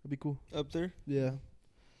 that'd be cool. Up there? Yeah,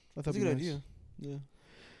 I thought That's a it'd be good nice. idea. Yeah.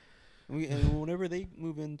 And whenever they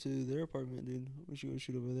move into their apartment, dude, we should go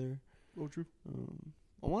shoot over there. Oh, true.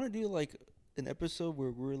 I want to do like an episode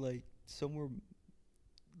where we're like somewhere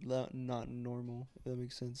not normal, if that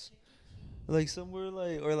makes sense. Like somewhere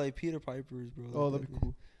like, or like Peter Piper's, bro. Oh, like that'd be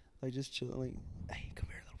cool. Like just chill, like, hey, come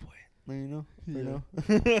here, little boy. Like, you know? Yeah. You know?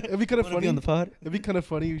 It'd be kind of Wanna funny. be on the pod? It'd be kind of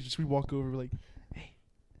funny. We walk over, we're like,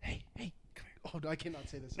 Hey, come here. oh, no, I cannot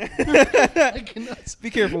say this. I cannot. Say. Be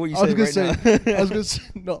careful what you I was say gonna right say. now. I was gonna say.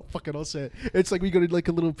 No, fuck it. I'll say it. It's like we go to like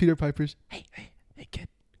a little Peter Piper's. Hey, kid,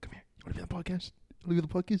 come here. You wanna be on the podcast? You wanna be on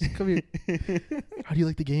the podcast? Come here. How do you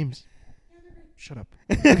like the games? Shut up.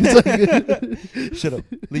 Shut up.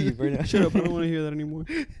 Leave right now. Shut up! I don't want to hear that anymore.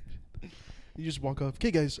 You just walk off. Okay,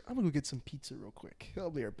 guys, I'm gonna go get some pizza real quick. I'll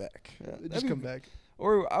be right back. Yeah, that'd Just be come g- back.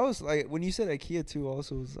 Or I was like, when you said IKEA too,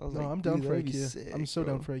 also, I was No, like, I'm down dude, for that'd be IKEA. sick, I'm so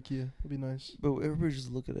bro. down for IKEA. It'd be nice. But everybody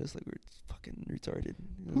just look at us like we're fucking retarded.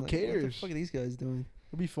 Who Like, What the cares? fuck are these guys doing?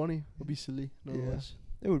 It'd be funny. It'd be silly. Yeah. Nonetheless.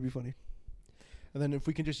 It would be funny. And then if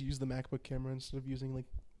we can just use the MacBook camera instead of using like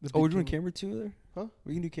the. Oh, we're big doing camera too there? Huh?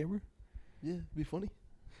 We can do camera? Yeah, it'd be funny.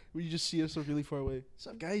 Where you just see us so really far away. What's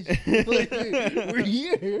up, guys? Like, we're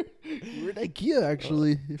here. We're at IKEA,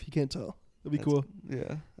 actually, if you can't tell. That'd be That's- cool.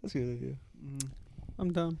 Yeah, that's a good idea. Mm.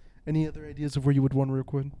 I'm down. Any other ideas of where you would want to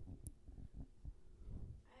record?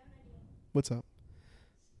 I have an idea. What's up?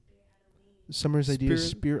 Spirit Halloween. Summer's idea is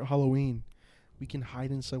Spirit- Spirit Halloween. We can hide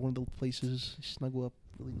inside one of those places, snuggle up,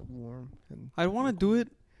 really warm. And I want to do it.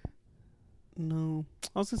 No,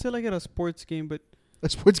 I was gonna say like at a sports game, but a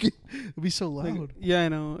sports game. It'd be so like, loud. yeah, I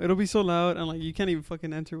know it'll be so loud and like you can't even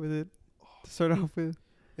fucking enter with it to start off with.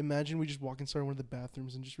 Imagine we just walk inside one of the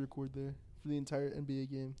bathrooms and just record there for the entire NBA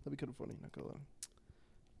game. That'd be kind of funny. Not gonna lie.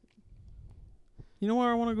 You know where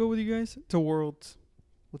I want to go with you guys? To Worlds.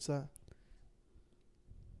 What's that?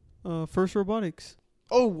 First Robotics.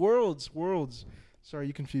 Oh, Worlds. Sorry,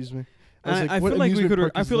 you confused me. I what feel like we amusement could.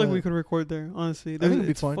 park I is feel like that? we could record there. Honestly, think it'd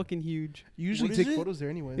be it's fine. fucking huge. You usually What take is it? photos there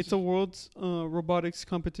anyways. It's a Worlds robotics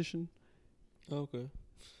competition, Oh, okay.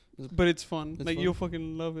 but it's fun. It's Like fun? you'll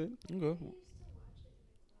fucking love it. Okay.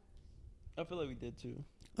 I feel like we did too.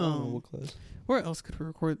 I don't know what class. Where else could we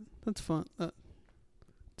record? That's fun.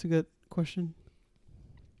 It's a good question.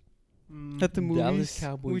 Mm, At the Dallas movies,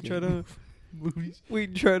 Cowboy we try game. to movies. we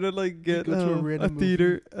try to like get go to a a random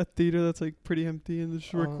theater that's like pretty empty and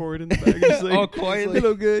just Uh-huh. record in the back. Just like, All quietly.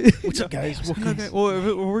 hello guys. What's up, guys? Hello, guys. Well,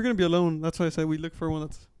 if we're gonna be alone. That's why I said we look for one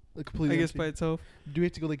that's Completely I guess empty. by itself. Do we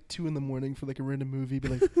have to go like 2 a.m. for like a random movie? Be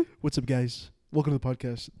like, "What's up, guys? Welcome to the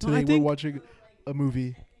podcast. No, I Today we're think- watching a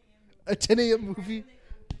movie, a 10 a.m. movie."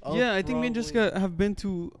 Oh, Yeah, I think me and Jessica have been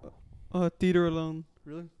to a theater alone.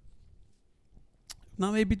 Really?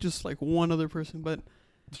 Not maybe just like one other person, but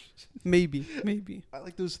maybe. I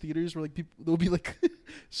like those theaters where like people, there'll be like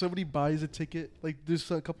somebody buys a ticket. Like there's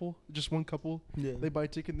a couple, just one couple. Yeah. They buy a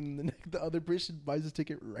ticket and the other person buys a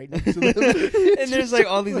ticket right next to them. And there's like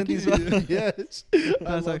all these empty spots. Yes, I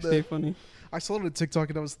That's love actually that. funny. I saw it on TikTok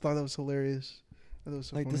and thought that was hilarious. I thought it was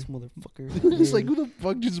so Like funny. this motherfucker. It's like, who the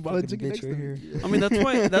fuck just bought a Fucking ticket bitch next to right me? here. I mean,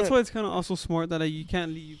 that's why it's kind of also smart that you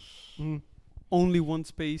can't leave Mm. only one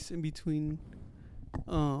space in between,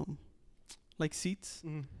 like seats,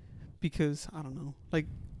 Mm. because I don't know, like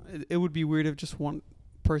it would be weird if just one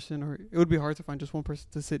person, or it would be hard to find just one person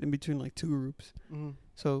to sit in between like two groups. Mm.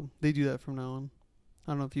 So they do that from now on.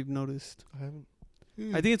 I don't know if you've noticed. I haven't.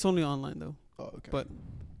 I think it's only online though. Oh, okay. But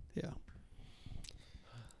yeah.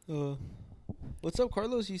 What's up,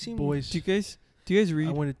 Carlos? You seem boys, Do you guys read?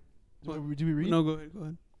 I wanted. What? Do we read? No, go ahead. Go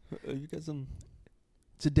ahead. You got some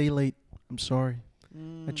It's a day late. I'm sorry.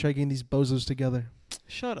 I tried getting these bozos together.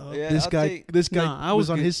 Shut up. Yeah, This I'll guy, take- this guy Nah, I was was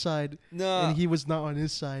on good. his side, No. and he was not on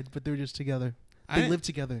his side. But they were just together. I They lived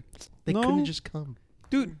together. They No. couldn't just come.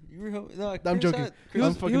 Dude, You were no, I'm joking. he I'm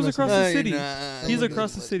was, fucking he was messing across with the you. city. He's look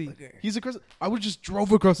across the city. He's across. I would just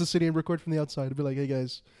drove across the city and record from the outside. I'd be like, "Hey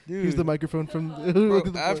guys, Dude, here's the microphone from." bro,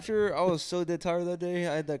 after I was so dead tired that day,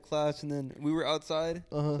 I had that class, and then we were outside.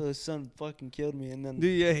 Uh-huh. So the sun fucking killed me, and then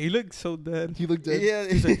Dude, yeah, he looked so dead. He looked dead. yeah,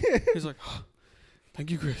 He's like,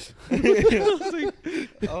 thank you, Chris. I was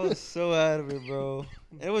like, I was so out of it, bro.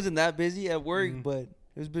 It wasn't that busy at work, Mm. but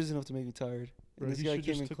it was busy enough to make me tired. Bro, And this he guy should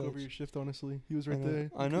came just in took clutch. over your shift. Honestly, he was right know. there.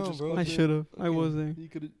 I You could've know, just bro. clocked I in. should have. I Okay. was there. He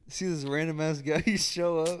could have. See this random ass guy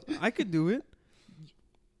show up. I could do it.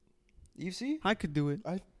 You see? I could do it.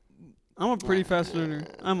 I- I'm a pretty fast learner.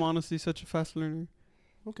 I'm honestly such a fast learner.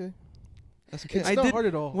 Okay. That's It's I not did- hard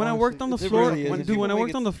at all. When I honestly. worked on the It floor, really is. when, If dude, when I people make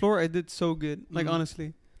worked it- on the floor, I did so good. Like Mhm.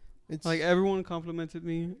 honestly, It's like everyone complimented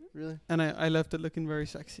me, really. and I left it looking very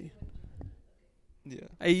sexy. Yeah.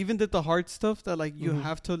 I even did the hard stuff that like you Mhm.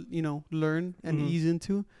 have to learn and Mhm. ease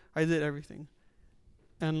into. I did everything,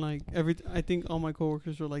 and like I think all my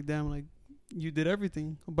coworkers were like, "Damn, like you did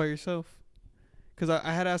everything by yourself." Because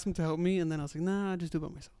I had asked them to help me, and then I was like, "Nah, I just do it by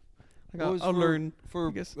myself." Like What was I'll for- learn. For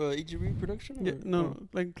I guess. EGB production? Yeah, or- no,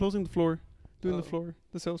 like closing the floor, doing the Oh. floor,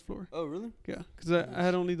 the sales floor. Oh, really? Yeah, because I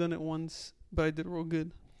had only done it once, but I did real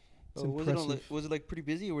good. It's Oh, was it on, like, impressive. was it like pretty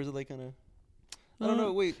busy, or was it like kind of? I don't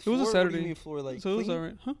know. Wait, it was a floor? What do Saturday. you mean floor? Like So it was clean?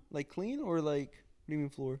 alright, huh? Like clean or like? What do you mean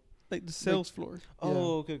floor? Like the sales floor.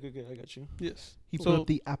 Oh, okay, I got you. Yes. He So put up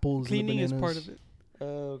the apples. cleaning and is the part bananas. of it, Oh,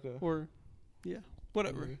 okay. or yeah,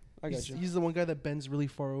 whatever. Okay, I got you. He's the one guy that bends really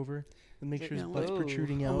far over and makes sure his Yeah, butt's oh.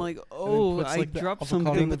 protruding out. I'm like, and then oh, puts, I like, the dropped avocado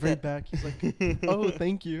something. in the very That- back. He's like, oh,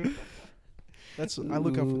 thank you. That's I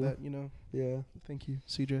look out for Ooh. that. You know. Yeah. Thank you,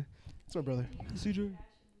 CJ. It's my brother. CJ.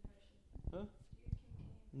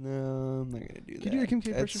 No, I'm not gonna do that. Can you do your Kim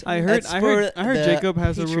K That's- impression? I heard, that's I heard, for I heard the Jacob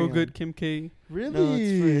has a real Patreon. good Kim K. Really? No,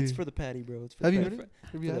 it's for the patty, bro. It's for Have the you patty. heard it?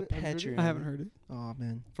 Have For you the had it? Have you heard Patreon. it? I haven't heard it. Oh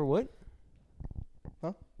man. For what?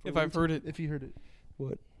 Huh? If For I've heard it, If you heard it.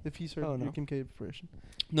 What? If he's heard Oh, your no. Kim K impression.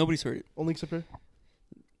 Nobody's heard it. Only except her.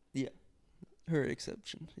 Her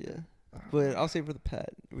exception. Yeah. But I'll say for the pat,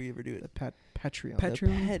 we ever do The it. Patreon. Pat- The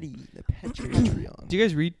Patreon? patty. The Patreon. Patreon. do you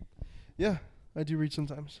guys read Yeah, I do read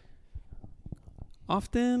sometimes.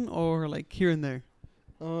 often or like here and there?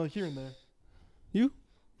 Here and there.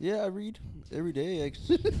 Yeah, I read every day.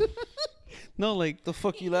 Actually. No, like The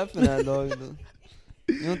fuck you laughing at, dog?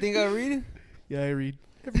 You don't think I read? Yeah, I read.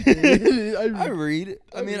 Every day. I read.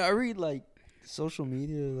 I mean, I read like social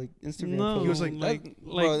media, like Instagram. No, posts. He was That-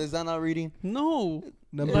 bro, is that not reading? no,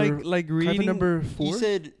 Number like can I have a reading. number 4. You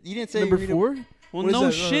said you didn't say number read 4. Well, what is no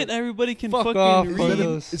that, shit. Everybody can fuck fucking off, Is bro. that, read. a,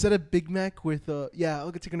 Those. is that a Big Mac with yeah?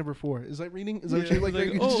 I'll take a number 4. Is that reading? Is that Yeah, what you're like? like,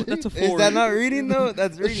 reading? oh, that's a Is 4. that not reading though?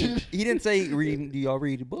 That's reading. He didn't say reading. Do y'all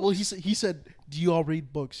read books? Well, he said, "Do you all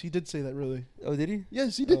read books?" He did say that, really. Oh, did he?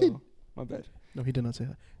 Yes, he did. Oh, my bad. No, he did not say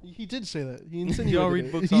that. He did say that. He Do insinuated y'all read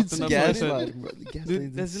it. books He often? said- That's what I said. Gaslighting, bro. The Dude,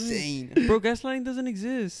 gaslighting's that's insane. Bro, gaslighting doesn't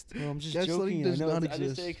exist. No, I'm just Gaslighting joking. does I know. not I just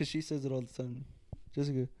exist. say because she says it all the time.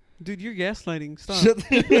 Jessica. Dude, you're gaslighting. Stop. Shut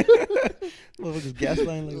the Motherfuckers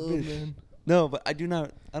gaslighting like a Oh bitch. man. No, but I do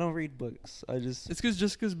not. I don't read books. I just. It's because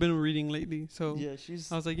Jessica's been reading lately, so Yeah,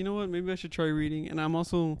 she's. I was like, you know what? Maybe I should try reading. And I'm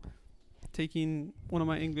also taking one of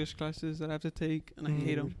my English classes that I have to take, and I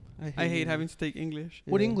hate them. I hate having to take English.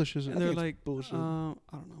 What Yeah. English is it? And they're think it's like, bullshit. I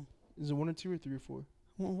don't know. Is it 1 or 2 or 3 or 4?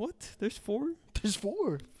 What? There's 4? There's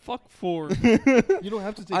 4. Fuck 4. You don't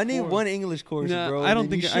have to take. I need 4. one English course, Nah, bro. I don't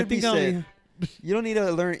and you think. I should be think I only. set. You don't need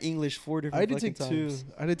to learn English 4 different I did fucking take 2. times.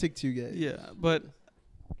 I did take 2, guys. Yeah, but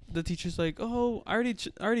the teacher's like, "Oh, I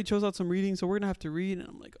already chose out some reading, so we're gonna have to read." And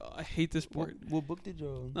I'm like, "Oh, I hate this part." What book did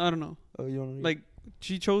you? I don't know. Oh, you don't read? Like,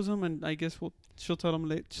 she chose them, and I guess she'll tell them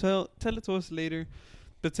tell it to us later.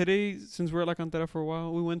 But today, since we're at La Cantera for a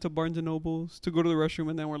while, we went to Barnes and Nobles to go to the restroom,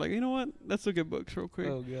 and then we're like, you know what? Let's look at books real quick.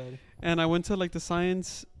 Oh god. And I went to like the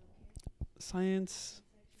science.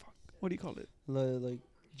 Fuck, what do you call it? Like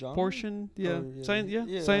genre? Portion, yeah, Oh, yeah. science, yeah,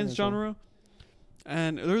 Yeah, I science know. genre.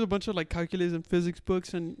 And there was a bunch of like calculus and physics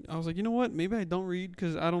books, and I was like, you know what? Maybe I don't read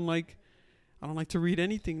because I don't like to read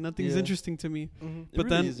anything. Nothing's Yeah. interesting to me. Mm-hmm. It But really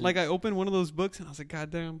then, isn't. like, I opened one of those books, and I was like,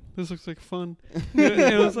 God damn, this looks like fun.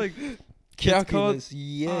 It was like, Calculus.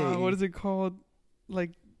 Yay. what is it called?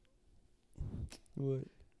 Like, What?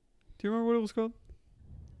 do you remember what it was called?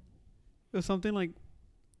 It was something like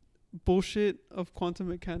bullshit of quantum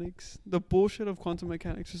mechanics. The bullshit of quantum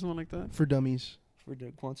mechanics or something like that. For dummies. For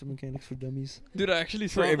the quantum mechanics for dummies. Dude, I actually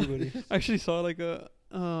saw For everybody. I actually saw like a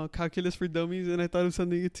Calculus for Dummies, and I thought of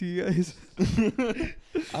sending it to you guys.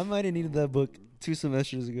 I might have needed that book 2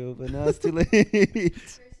 semesters ago, but now it's too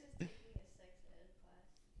late.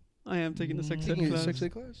 I am taking a sex ed Taking a class. sex ed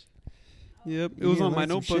class. Yep, it You was need to on my learn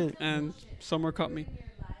some notebook, shit. and Summer caught me.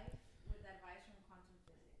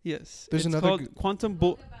 Yes, There's it's another called good- Quantum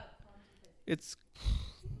Bolt. It's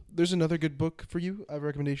There's another good book for you. I have a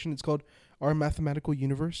recommendation. It's called Our Mathematical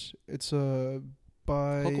Universe. It's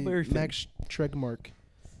by Huckleberry Finn. Max Tegmark.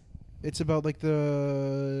 It's about like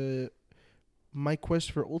the my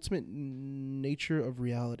quest for ultimate nature of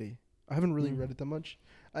reality. I haven't really read it that much.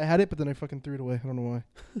 I had it, but then I fucking threw it away. I don't know why.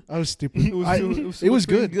 I was stupid. It was I- too- it was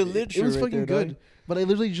pretty good. good literature It was right fucking there, good. dog. But I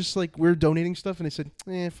literally just like we're donating stuff, and I said,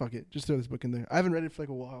 fuck it, just throw this book in there. I haven't read it for like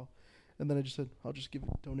a while, and then I just said, I'll just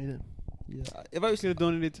donate it. Yeah, if I was, could have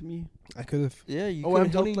donated it to me. I could have. yeah, you Oh, could I'm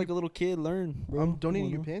have helped donating- like a little kid learn, bro. I'm donating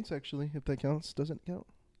Come your on now. pants actually, if that counts. Doesn't count.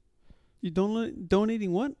 You don't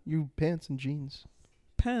donating what? Your pants and jeans.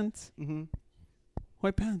 Pants? Mm-hmm.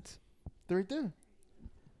 Why pants? They're right there.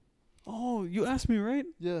 Oh, you asked me, right?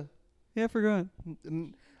 Yeah. Yeah, I forgot.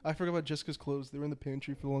 And I forgot about Jessica's clothes. They were in the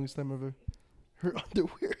pantry for the longest time ever. Her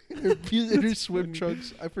underwear, her swim funny.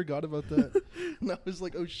 trunks. I forgot about that. And I was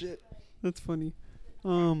like, oh shit. That's funny.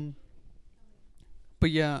 But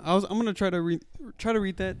yeah, I'm gonna try to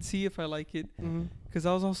read that, see if I like it, Mm-hmm. because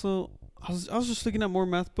I was just looking at more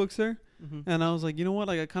math books there, Mm-hmm. and I was like, you know what,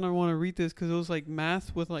 like I kind of want to read this because it was like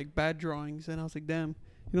math with like bad drawings, and I was like, damn,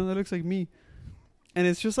 that looks like me, and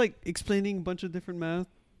it's just like explaining a bunch of different math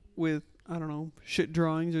with I don't know shit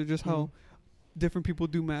drawings or just how different people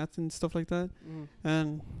do math and stuff like that,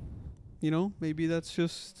 and maybe that's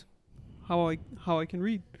just how I can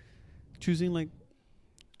read, choosing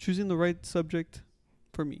the right subject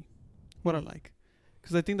for me, what I like.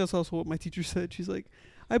 Because I think that's also what my teacher said. She's like,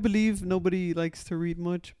 I believe nobody likes to read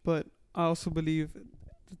much, but I also believe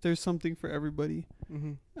that there's something for everybody.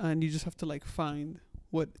 Mm-hmm. And you just have to like find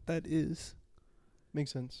what that is.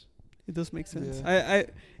 Makes sense. It does make sense.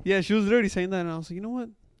 Yeah. She was literally saying that, and I was like, you know what?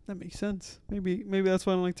 That makes sense. Maybe that's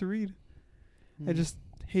why I don't like to read. I just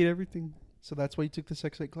hate everything. So that's why you took the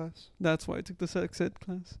sex ed class? That's why I took the sex ed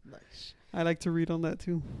class. Nice. I like to read on that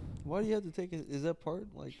too. Why do you have to take it? Is that part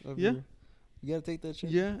like of Yeah. you gotta take that shit?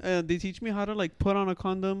 Yeah, they teach me how to like put on a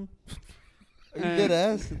condom. Are you dead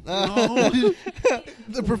ass? No.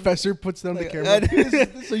 The professor puts down the Like,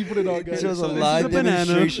 camera. So you put it on, guys. It shows a So this is live a banana.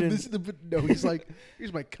 demonstration. No, he's like,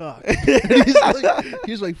 here's my cock. He's like,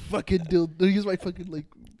 here's my fucking dildo. Here's my fucking like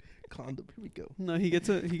condom. Here we go. No, he gets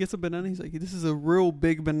a banana. He's like, this is a real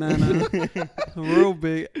big banana, real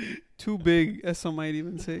big, too big, as some might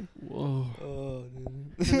even say. Whoa. Oh,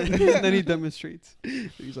 And then he demonstrates.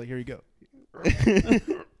 He's like, here you go.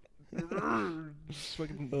 Just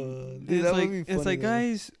fucking, dude, It's that would like be it's funny, like though.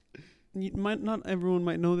 guys, not everyone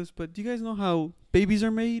might know this, but do you guys know how babies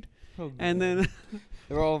are made? Oh, And God. then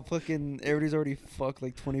they're all fucking. Everybody's already fucked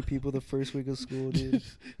like 20 people the first week of school, dude.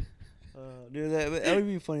 Dude, that would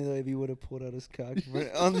be funny though if he would have pulled out his cock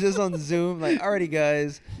just on Zoom. Like, alrighty,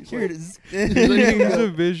 guys, here it is. here's a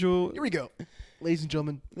visual. here we go. Ladies and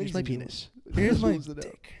gentlemen, here's Ladies my and penis. Here's my Pulls it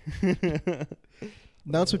out.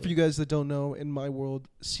 Announcement for you guys that don't know, in my world,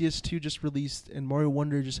 CS2 just released and Mario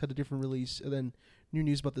Wonder just had a different release, and then new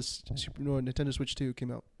news about this Nintendo Switch 2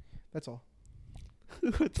 came out. That's all.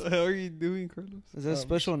 What the hell are you doing, Carlos? Is that a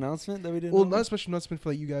special announcement that we didn't? Well, know? not a special announcement for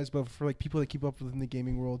like you guys, but for like people that keep up within the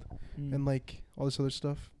gaming world Mm. and like all this other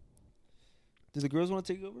stuff. Do the girls want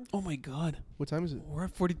to take over? Oh my God, What time is it? we're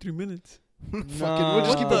at 43 minutes. Fucking, we'll just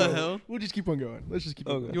What keep the on going. hell? We'll just keep on going. Let's just keep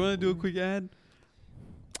on Okay. going. You want to do a quick ad,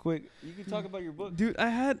 Quick, you can talk about your book. dude? Okay, I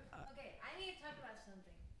need to talk about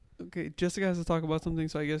something. Okay, Jessica has to talk about something,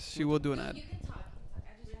 so I guess she will do an ad. You can talk. I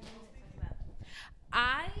just have something to talk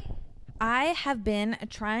about. I have been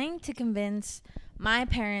trying to convince my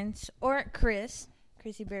parents or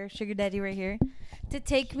Chrissy Bear, Sugar Daddy right here, to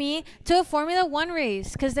take me to a Formula One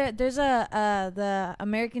race because there's the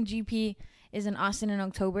American GP is in Austin in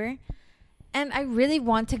October, and I really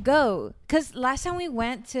want to go because last time we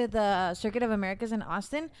went to the Circuit of Americas in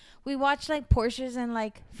Austin, we watched like Porsches and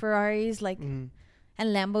like Ferraris like Mhm. and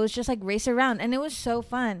Lambos just like race around, and it was so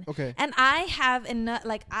fun. Okay. And I have enough,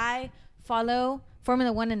 like I follow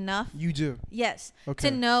Formula One enough, You do. yes, Okay.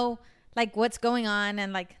 to know like what's going on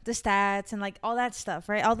and like the stats and like all that stuff,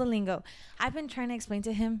 right? All the lingo. I've been trying to explain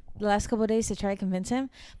to him the last couple of days to try to convince him,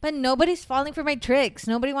 but nobody's falling for my tricks.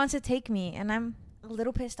 Nobody wants to take me, and I'm a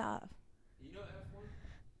little pissed off.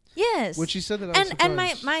 Yes. When she said that, I was and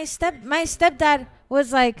my surprised. my stepdad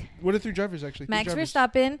was like What are 3 drivers actually? 3 Max drivers.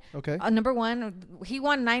 Verstappen, Okay. number 1. He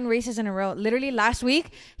won 9 races in a row. Literally last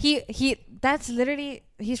week, that's literally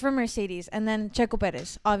he's from Mercedes, and then Checo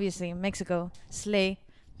Perez, obviously Mexico, Slay.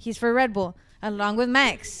 He's for Red Bull, along with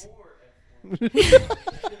Max.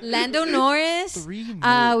 Lando Norris. 3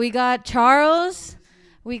 more. We got Charles.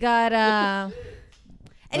 We got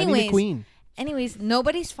Lightning McQueen. anyways,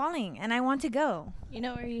 nobody's falling, and I want to go. You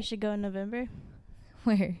know where you should go in November?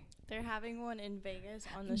 Where? They're having one in Vegas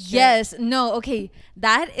on the strip. Yes. No. Okay.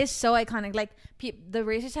 That is so iconic. Like the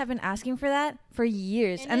racers have been asking for that for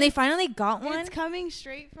years, and they it's- finally got one. It's coming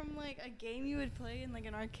straight from like a game you would play in like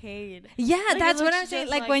an arcade. Yeah, Like, it that's what looks I'm saying.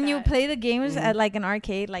 just Like like when you that. play the games Mhm. at like an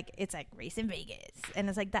arcade, like it's like Race in Vegas, and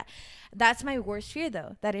it's like that. That's my worst fear,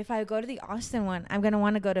 though. That if I go to the Austin one, I'm gonna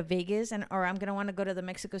want to go to Vegas, or I'm gonna want to go to the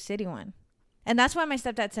Mexico City one, and that's why my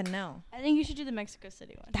stepdad said no. I think you should do the Mexico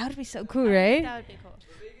City one. That would be so cool, I think right? That would be cool.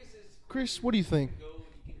 Chris, what do you think?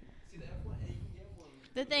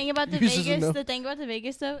 The thing about the Yours doesn't know.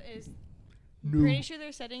 Vegas though is No. pretty sure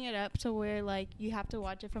they're setting it up to where like you have to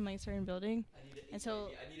watch it from like a certain building, and so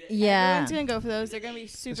Yeah. everyone's gonna go for those. They're gonna be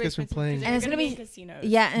super guys been expensive playing- 'cause And they're it's gonna be- in casinos.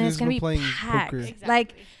 Yeah, and You it's guys gonna been be playing packed. poker. Exactly.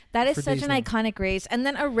 Like that is For such days an now. iconic race. And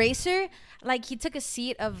then a racer, like he took a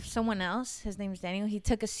seat of someone else. His name's Daniel. He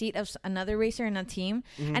took a seat of another racer in a team,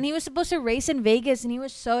 Mhm. and he was supposed to race in Vegas, and he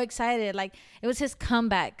was so excited. Like it was his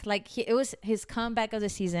comeback. Like it was his comeback of the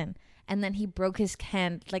season, and then he broke his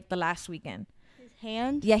hand like the last weekend. His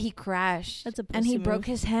hand. Yeah, he crashed. That's a and he pussy broke move.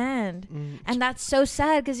 his hand, Mm. and that's so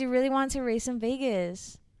sad because he really wants to race in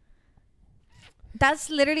Vegas. That's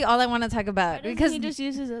literally all I want to talk Why about doesn't because he just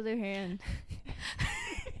use his other hand?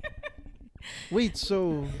 Wait,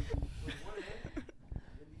 so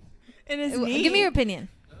And his knee. give me your opinion.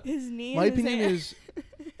 His knee. my and his opinion hand. is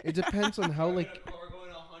it depends on how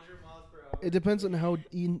it depends on how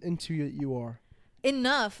into it you are.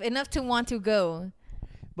 Enough to want to go.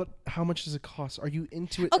 But how much does it cost? Are you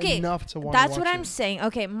into it Okay, enough to want That's to watch what I'm it? saying.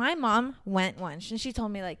 Okay, my mom went once and she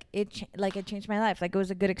told me like it changed my life. Like it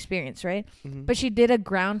was a good experience, right? Mhm. But she did a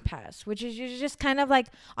ground pass, which is you're just kind of like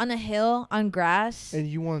on a hill on grass. And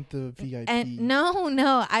you want the VIP. And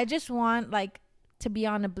no, I just want like to be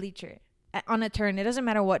on a bleacher on a turn. It doesn't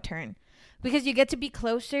matter what turn. Because you get to be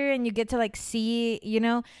closer and you get to like see, you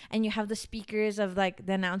know, and you have the speakers of like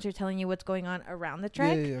the announcer telling you what's going on around the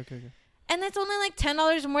track. Yeah, okay. And it's only like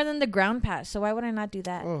 $10 more than the ground pass. So why would I not do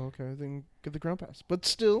that? Oh, okay. Then get the ground pass. But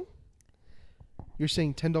still, you're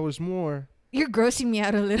saying $10 more, You're grossing me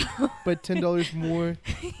out a little. but $10 more,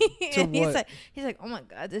 And what? he's like, oh my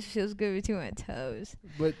God, this feels good between my toes.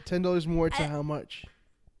 but $10 more to I- how much?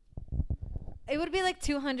 It would be like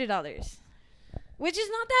 $200, which is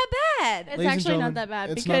not that bad. It's Ladies and actually gentlemen, not that bad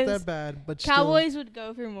It's because not that bad, but still. Cowboys would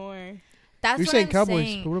go for more. That's You're what saying I'm Cowboys,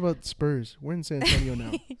 saying. but what about Spurs? We're in San Antonio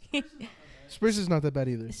now. Spurs is not that bad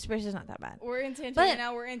either. Spurs is not that bad. We're in San Antonio But-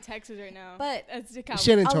 now. We're in Texas right now. but that's the Cowboys.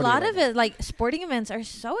 San A Antonio. lot of it, like sporting events, are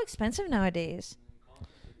so expensive nowadays.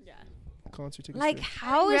 Yeah. Concert tickets. Like, too.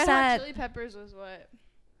 how Red is Hot that Chili Peppers was what?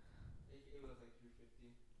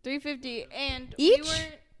 $350, and Each? we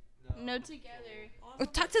were no together. Oh,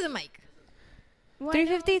 talk to the mic. Well, I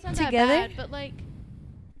know $350 it's not that together? bad, but like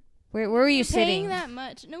Where were you paying sitting? that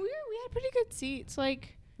much? No, we had pretty good seats,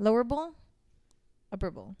 like Lower bowl, upper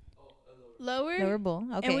bowl, lower. lower bowl.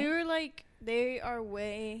 Okay, And we were like, they are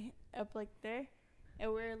way up like there,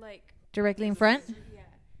 and we're like, directly in front. yeah,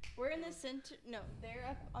 we're in the center. No, they're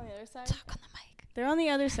up on the other side. Talk on the mic. They're on the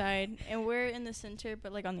other side, and we're in the center,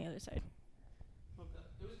 but like on the other side.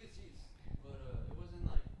 It was good seats, but it wasn't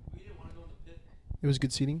like we didn't want to go in the pit. It was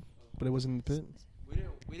good seating, but it wasn't in the pit.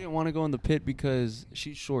 We didn't want to go in the pit because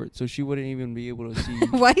she's short, so she wouldn't even be able to see.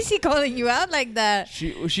 Why is he calling you out like that?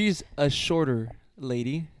 She's a shorter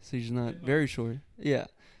lady, so she's not very short. Yeah,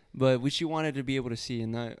 but she wanted to be able to see,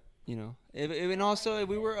 and not, you know, and also if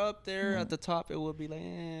we were up there at the top, it would be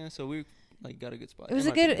like, so we like got a good spot. It was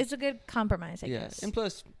in a my good. opinion. It's a good compromise, I Yeah, guess. and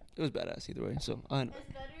plus it was badass either way. So I know.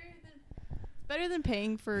 It's better than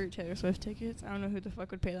paying for Taylor Swift tickets. I don't know who the fuck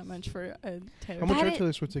would pay that much for a Taylor. How much That are is-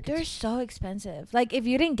 Taylor Swift They're tickets? so expensive. Like if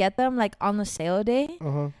you didn't get them like on the sale day,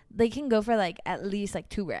 Uh-huh. they can go for like at least like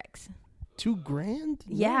 $2. $2,000?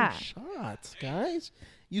 Yeah. No shots, guys.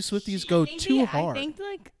 You Swifties go too hard. I think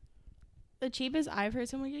like the cheapest I've heard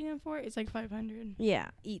someone getting them for is like $500. Yeah,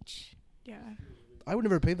 each. Yeah. I would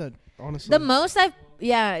never pay that, honestly. The most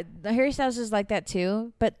the Harry Styles is like that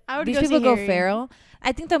too. But I would these go see people go Harry. feral.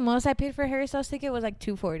 I think the most I paid for a Harry Styles ticket was like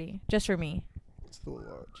 $240 just for me. It's still a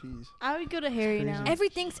lot. Jeez. I would go to Harry crazy. now.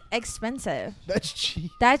 Everything's expensive. That's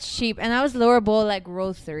cheap. That's cheap, and I was lower bowl like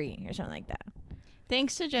row 3 or something like that.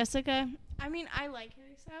 Thanks to Jessica. I mean, I like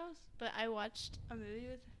Harry Styles, but I watched a movie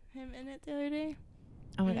with him in it the other day.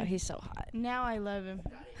 Oh my god, he's so hot. Now I love him.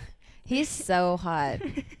 He's so hot.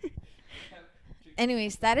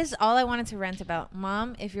 Anyways, that is all I wanted to rant about.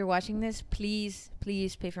 Mom, if you're watching this, please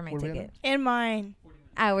pay for my Where we at ticket. And mine.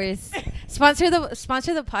 Ours. Sponsor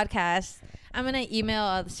the podcast. I'm gonna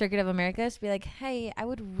email the Circuit of Americas. Be like, hey, I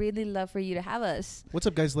would really love for you to have us. What's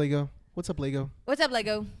up, guys? Lego. What's up, Lego? What's up,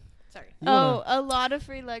 Lego? Sorry. You wanna- A lot of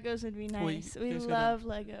free Legos would be Wait, nice. We yes, love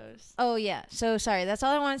Legos. Oh yeah. So sorry. That's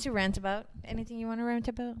all I wanted to rant about. Anything you want to rant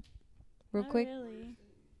about? Real Not quick. Really.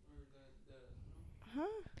 Huh?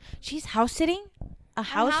 She's house sitting. A I'm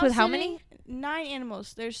house with how many? house-sitting 9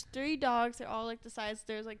 animals. There's 3 dogs. They're all like the size.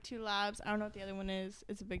 There's like 2 labs. I don't know what the other one is.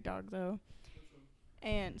 It's a big dog though.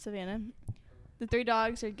 And Savannah. The 3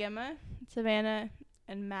 dogs are Gemma, Savannah,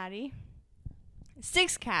 and Maddie.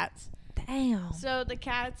 6 cats. Damn. So the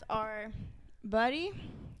cats are Buddy,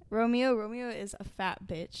 Romeo. Romeo is a fat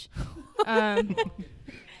bitch.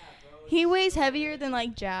 He weighs heavier than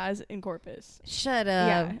like Jazz and Corpus. Shut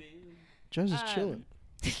Yeah. up. Jazz is chilling.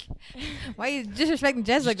 Why are you disrespecting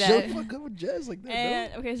Jess like Chill that? the fuck up with Jazz like that,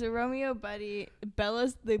 And okay, so Romeo, Buddy,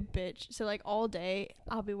 Bella's the bitch. So like all day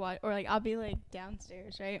I'll be I'll be like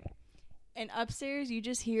downstairs, right? And upstairs you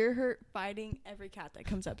just hear her fighting every cat that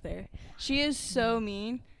comes up there. She is so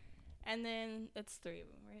mean. And then that's 3 of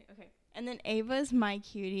them, right? Okay. And then Ava's my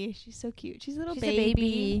cutie. She's so cute. She's a little She's a baby.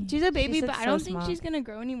 baby. She's a baby, She but looks I so don't think small. she's gonna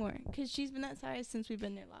grow anymore because she's been that size since we've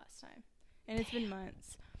been there last time, and it's been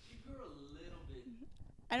months.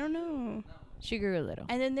 I don't know. She grew a little.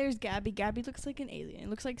 And then there's Gabby. Gabby looks like an alien. It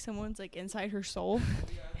looks like someone's like inside her soul.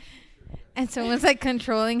 And someone's like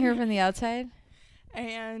controlling her from the outside.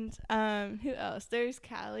 And who else? There's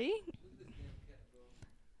Callie.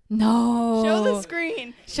 No. Show the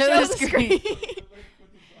screen. Show the screen.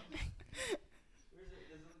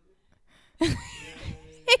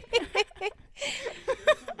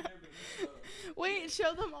 Wait,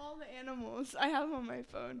 show them all the animals. I have them on my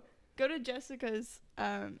phone. Go to Jessica's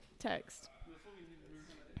text.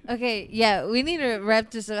 Okay, yeah, we need to wrap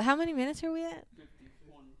this up. How many minutes are we at?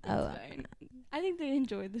 Oh, Fine. I think they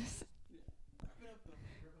enjoyed this.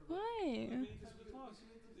 Why?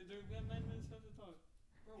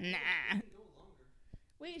 Nah.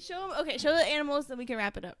 Wait, show them. Okay, show the animals, then we can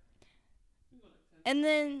wrap it up. And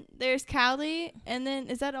then there's Callie, and then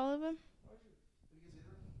is that all of them?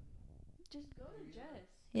 Just go to Jess.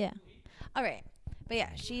 yeah. All right. But yeah,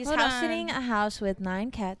 she's Hold house on. sitting a house with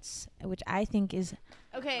 9 cats, which I think is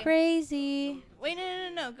Okay. crazy. Wait,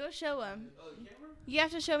 no. Go show them. You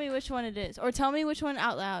have to show me which one it is, or tell me which one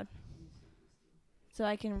out loud, so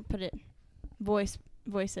I can put it, voice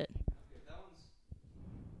it.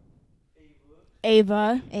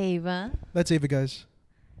 Ava. Ava. That's Ava, guys.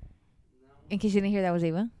 In case you didn't hear, that was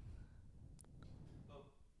Ava.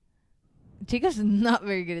 Chica's not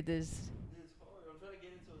very good at this.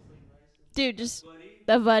 Dude, just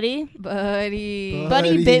the buddy. Buddy.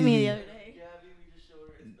 Buddy bit me the other day.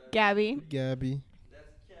 Gabby. Gabby.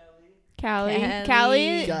 Callie. Callie. Callie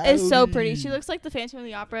is so Callie. pretty. She looks like the Phantom of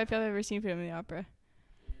the Opera if y'all have ever seen Phantom of the Opera.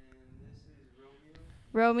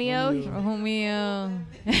 Romeo. Romeo.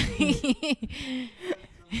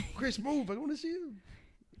 Chris, move. I want to see you.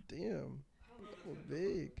 Damn. Oh,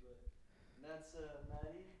 big.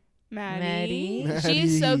 Maddie. Maddie.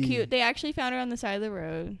 She's so Maddie. cute. They actually found her on the side of the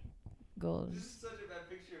road. Goals. Such a bad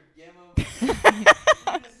picture of Gamma.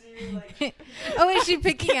 Oh, is she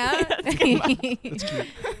picking out? That's cute.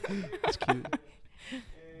 That's cute. And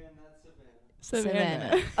that's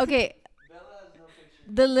Savannah. Okay. Bella has no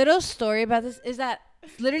picture. The little story about this is that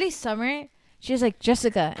literally Summer, she was like,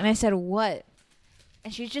 Jessica. And I said, what?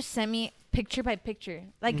 And she just sent me picture by picture.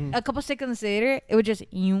 Like a couple seconds later, it would just,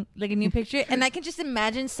 like a new picture. And I can just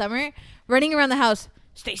imagine Summer running around the house.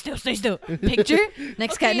 Stay still, stay still. Picture.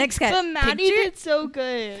 Next cat, next cat. But Maddie Picture. did so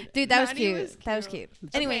good. Dude, that was Maddie cute. That was cute.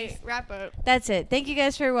 Anyways, Okay, wrap up. that's it. Thank you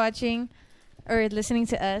guys for watching or listening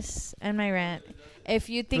to us and my rant. If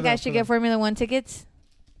you think I should get Formula 1 tickets,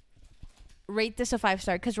 rate this a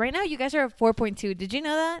 5-star. Because right now you guys are at 4.2. Did you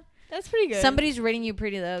know that? That's pretty good. Somebody's rating you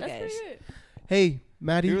pretty low, That's guys. pretty good. Hey,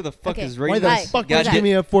 Maddie. Who the fuck Okay. is Why rating the Hi. fuck What's would you that? give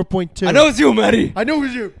me a 4.2? I know it's you, Maddie. I know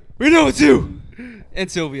it's you. We know it's you. And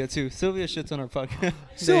Sylvia too. Sylvia shits on our podcast.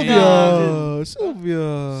 Sylvia.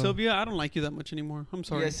 Sylvia. Sylvia, I don't like you that much anymore. I'm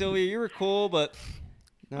sorry. Yeah, Sylvia, you were cool, but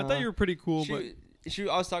I thought you were pretty cool, but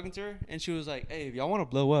I was talking to her, and she was like, "Hey, if y'all want to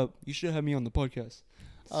blow up, you should have me on the podcast."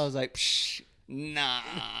 I was like, Psh, "Nah,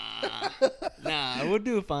 we'll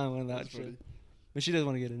do fine without you." But she doesn't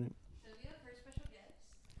want to get in it.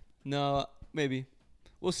 No, maybe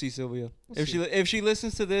We'll see, Sylvia. We'll if see. if she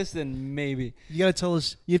listens to this, then maybe. You gotta tell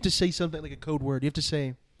us. You have to say something like a code word. You have to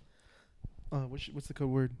say, what's the code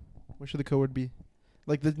word? What should the code word be?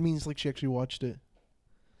 Like that means like she actually watched it.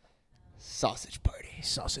 Sausage party.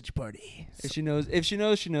 Sausage party. If she knows,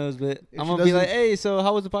 she knows. But If I'm she gonna be like, doesn't- hey, so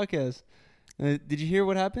how was the podcast? Did you hear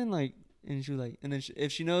what happened? Like, and she was like, and then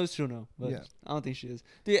if she knows, she'll know. But Yeah. I don't think she is.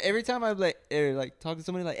 Dude, every time I like talk to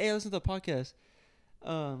somebody like, hey, listen to the podcast.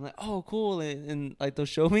 Like, oh, cool, and like they'll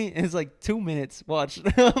show me, and it's like 2 minutes. Watch.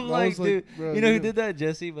 I'm like, dude, bro, you know who did that?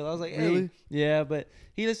 Jesse. But I was like, hey, Really? yeah, but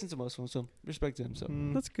he listens to most of them, so respect to him. So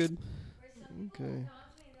Mm, That's good. okay. Come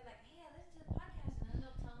up to me and they're like, "Hey, I listened to the podcast," and then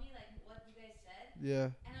they'll tell me like what you guys said, Yeah.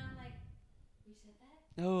 and I'm like, "We said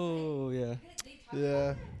that? oh yeah. They talked Yeah.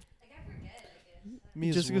 about that? Like I forget, I guess." Me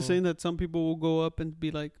as Jessica's well. saying that some people will go up and be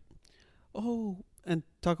like, "Oh," and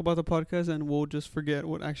talk about the podcast, and we'll just forget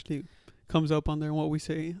what actually comes up on there and what we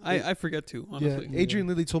say. I forget too, honestly. Yeah, Adrian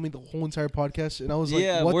literally told me the whole entire podcast, and I was like,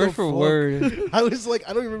 Yeah, "What word the for fuck?" word. I was like,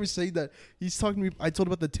 I don't remember saying that. He's talking to me. I told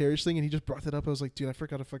him about the terrorist thing, and he just brought that up. I was like, dude, I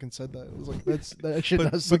forgot I fucking said that. I was like, that shit.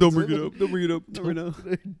 But don't bring it up. Don't bring it up. Not right now.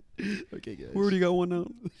 Okay, guys. We already got one out.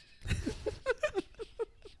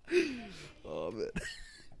 Oh man.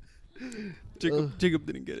 Jacob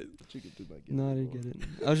didn't get it. Jacob did not get No, I it. didn't get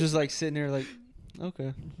it. I was just like sitting there, like,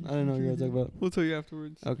 okay, I didn't know what you were talking about. We'll tell you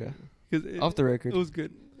afterwards. Okay, Because it, off the record, it was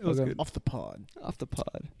good. It was Okay. good. Off the pod. off the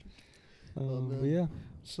pod. man. But yeah,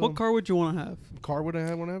 So, What car would you want to have? car would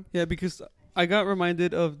I want to have? Yeah, because I got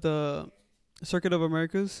reminded of the Circuit of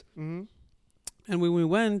Americas, Mm-hmm. and when we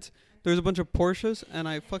went, there was a bunch of Porsches, and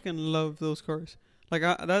I fucking love those cars. Like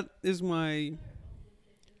that is my,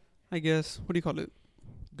 I guess, what do you call it?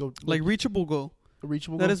 Go Like reachable goal. a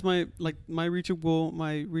reachable. That goal? is my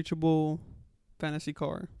reachable fantasy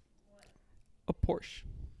car. A Porsche.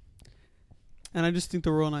 And I just think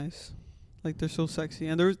they're real nice. Like they're so sexy.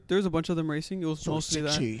 And there's a bunch of them racing. It was so mostly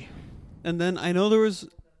that. sexy. And then I know there was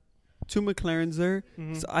 2 McLarens there.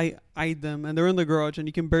 Mhm. So I eyed them, and they're in the garage, and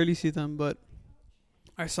you can barely see them. But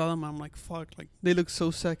I saw them. I'm like, fuck! Like they look so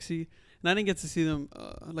sexy, and I didn't get to see them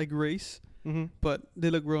like race, Mm-hmm. but they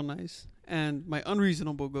look real nice. And my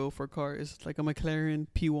unreasonable go for a car is like a McLaren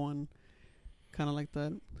P1, kind of like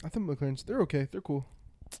that. I think McLaren's. They're okay. They're cool.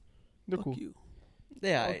 They're Fuck cool. you.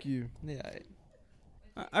 yeah, Fuck you. yeah.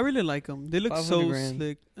 I really like them. They look 500 so grand.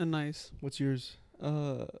 slick and nice. What's yours?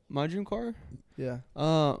 My dream car. Yeah.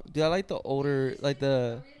 Dude, I like the older, like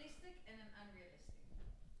the Realistic and an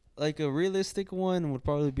unrealistic. like a realistic one would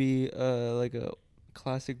probably be like a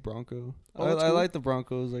classic Bronco. Oh, that's I cool. like the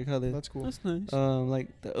Broncos, like how they That's cool. That's nice.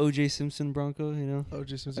 like the O.J. Simpson Bronco, you know. Oh,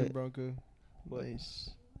 just Simpson I- Bronco.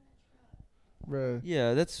 Nice. Bruh.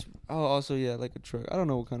 Yeah, that's also yeah, like a truck. I don't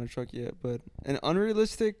know what kind of truck yet, but an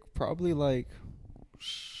unrealistic probably like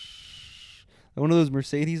one of those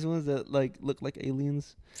Mercedes ones that like look like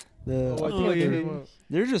aliens. The Oh, I Oh, think I yeah. figured him out.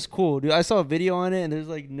 they're just cool, dude. I saw a video on it, and there's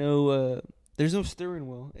like no steering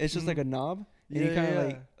wheel. It's just Mhm. like a knob, and you Yeah, kind of yeah.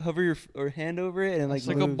 like hover your or hand over it, and like It's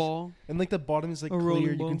like a moves. ball. And like the bottom is like A rolling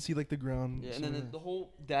clear. You ball. can see like the ground. Yeah, So, and then yeah. the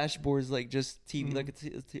whole dashboard is like just TV,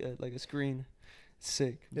 Mhm. like a screen.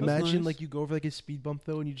 Sick. That's Imagine nice. like you go over like a speed bump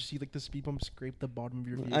though, and you just see like the speed bump scrape the bottom of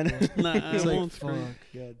your vehicle. I know. Nah, I It's like, won't fuck. scream.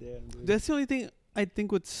 God damn. Dude. That's the only thing I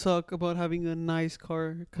think would suck about having a nice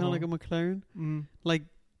car, kind of like a McLaren. Mm. Like,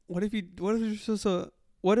 what if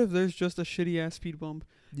there's just a shitty ass speed bump?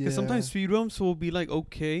 Yeah. Because sometimes speed bumps will be like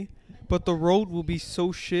okay, but the road will be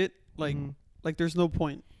so shit. Like, Mhm. like there's no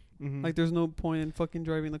point. Mhm. Like there's no point in fucking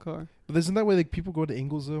driving the car. But isn't that way like people go to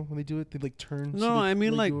angles though when they do it? They like turn. No, they, I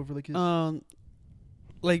mean, like, go over, like,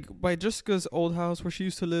 Like by Jessica's old house where she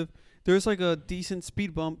used to live, there's like a decent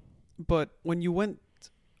speed bump, but when you went,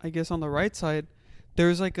 I guess on the right side,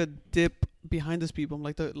 there's like a dip behind the speed bump.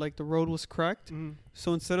 Like the road was cracked. Mhm.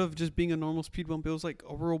 So instead of just being a normal speed bump, it was like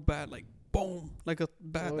a real bad, like boom, like a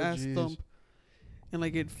bad Oh, ass jeez. thump, and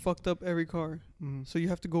like it fucked up every car. Mhm. So you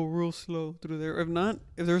have to go real slow through there. If not,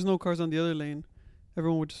 if there's no cars on the other lane,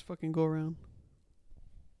 everyone would just fucking go around.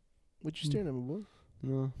 What you staring at me, boy?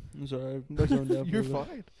 No, I'm sorry. No, I zoned out for You're a bit.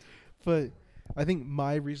 fine. But I think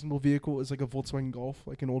my reasonable vehicle is like a Volkswagen Golf,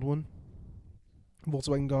 like an old one.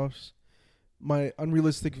 Volkswagen Golfs. My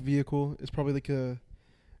unrealistic vehicle is probably like a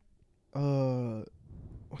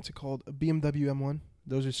what's it called? A BMW M1.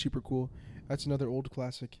 Those are super cool. That's another old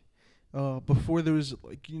classic. Before there was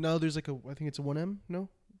like there's like I think it's a 1M. No,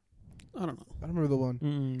 I don't know. I don't remember the one.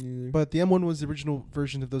 Neither. But the M1 was the original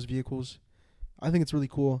version of those vehicles. I think it's really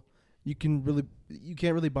cool. You can't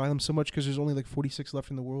really buy them so much because there's only like 46 left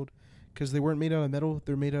in the world because they weren't made out of metal.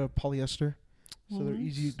 They're made out of polyester, so they're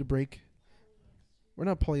easy Nice. to break. Or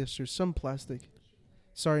not polyester, some plastic.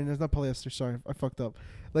 Sorry, that's not polyester. Sorry, I fucked up.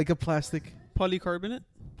 Like a plastic. Polycarbonate.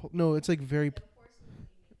 No, it's like very.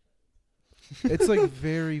 It's like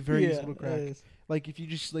very, very easy to crack. it is. Like if you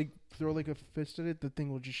just like throw like a fist at it, the thing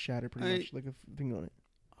will just shatter pretty much. Like a thing on it.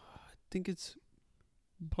 I think it's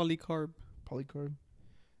polycarb. Polycarb.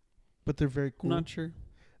 But they're very cool. I'm not sure.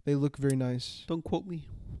 They look very nice. Don't quote me.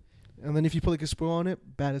 And then if you put like a spoil on it,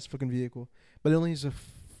 baddest fucking vehicle. But it only is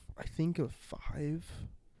I think a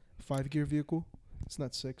five gear vehicle. It's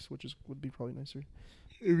not 6, which would be probably nicer.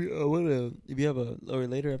 If you have a or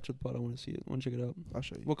later after the pod, I want to see it. I want to check it out. I'll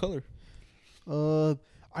show you. What color?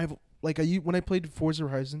 When I played Forza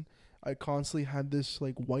Horizon, I constantly had this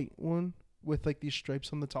like white one with like these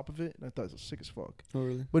stripes on the top of it, and I thought it was sick as fuck. Oh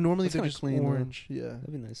really? But normally That's they're kinda just clean, though. orange. Yeah.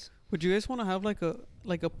 That'd be nice. Would you guys want to have like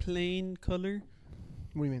a plain color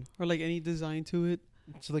What do you mean? or like any design to it?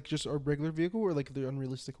 So like just our regular vehicle or like the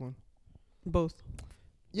unrealistic one? Both.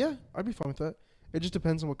 Yeah, I'd be fine with that. It just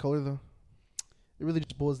depends on what color though. It really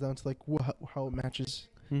just boils down to like how it matches.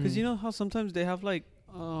 Because you know how sometimes they have like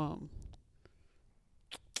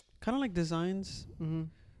kind of like designs, Mm-hmm.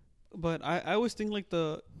 but I always think like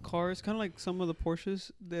the cars, kind of like some of the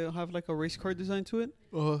Porsches, they'll have like a race car design to it,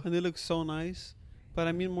 and they look so nice. But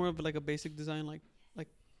I mean more of like a basic design, like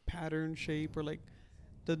pattern, shape, or like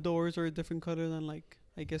the doors are a different color than like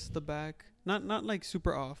I guess the back. Not like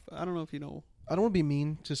super off. I don't know if you know. I don't want to be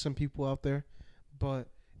mean to some people out there, but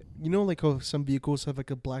you know like how some vehicles have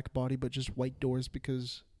like a black body but just white doors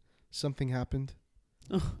because something happened.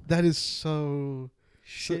 That is so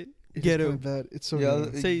Shit. it's Ghetto. kinda bad. It's so Yeah,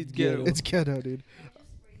 ghetto. Say it's ghetto. It's ghetto, dude.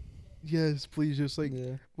 Yes, please just like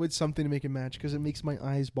yeah. with something to make it match because it makes my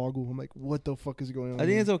eyes boggle. I'm like, what the fuck is going on? I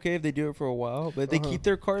think here? it's okay if they do it for a while, but if they Uh-huh. keep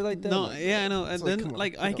their car like that. No, like, yeah, I know. It's And like, then come on,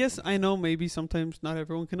 like get I out. guess I know maybe sometimes not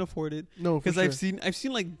everyone can afford it. No, for Because sure. I've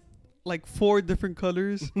seen like 4 different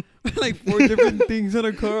colors, like 4 different things on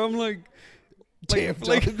a car. I'm like, Damn,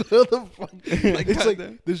 like, dog, what the fuck? like It's like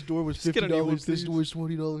goddamn. this door was Just get a new one, $50. This please. door was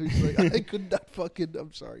 $20. Like I could not fucking.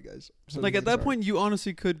 I'm sorry, guys. Like at that point, you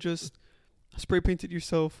honestly could just spray paint it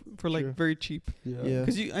yourself for like Sure. very cheap. Yeah.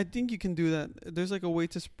 Because I think you can do that. There's like a way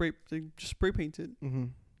to just spray paint it. Mm-hmm.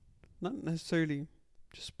 Not necessarily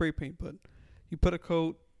just spray paint, but you put a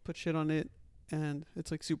coat, put shit on it, and it's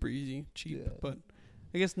like super easy, cheap. Yeah. But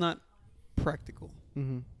I guess not practical.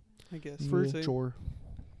 Mm-hmm. I guess For Say. sure.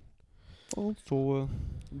 Oh, so,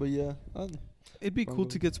 but yeah, It'd be cool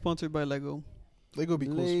to get sponsored by Lego. Lego be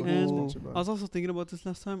cool. Lego. As And fuck. Sponsored by. I was also thinking about this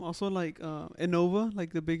last time. Also, like Innova,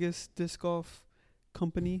 like the biggest disc golf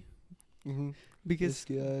company, Mm-hmm. biggest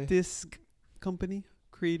this guy. disc company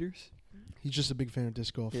creators. He's just a big fan of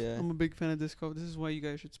disc golf. Yeah. I'm a big fan of disc golf. This is why you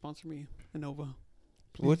guys should sponsor me, Innova.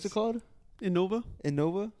 What's it Please. called? Innova.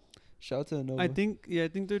 Innova. Shout out to Innova. I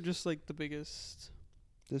think they're just like the biggest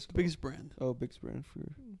brand, Oh, big brand for.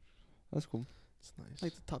 That's cool. It's nice.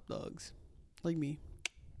 like the top dogs, like me,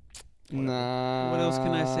 Nah. What else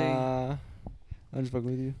can I say? I'm just fucking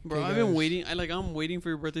with you, bro. Okay, I've been guys. waiting. I'm waiting for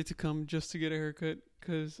your birthday to come just to get a haircut,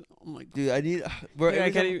 cause I'm like, dude. I need. Bro, I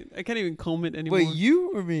every time- can't even comb it anymore. Wait,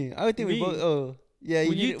 you or me? I would think Me. we both. Oh, yeah.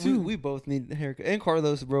 Well, you need, too. We both need a haircut. And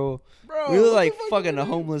Carlos, bro. Bro, We look what like the fuck fucking you the doing?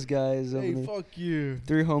 homeless guys. over Hey, there. fuck you.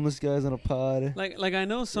 3 homeless guys on a pod. Like I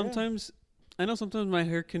know sometimes, my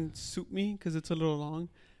hair can suit me because it's a little long,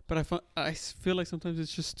 but I feel like sometimes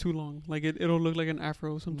it's just too long. Like it'll look like an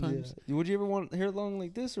afro sometimes. Yeah. Would you ever want hair long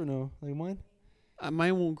like this or no? Like mine?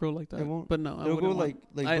 Mine won't grow like that. It won't? But no, I It'll wouldn't go want-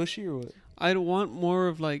 like I- bushy or what? I'd want more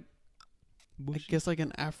of like I Bushy. guess like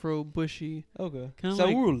an afro bushy. Okay. Kinda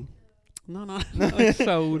like- Saul. No, not like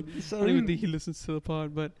Saul. I Saul. don't even think he listens to the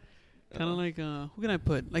pod, but kind of like who can I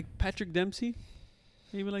put? Like Patrick Dempsey,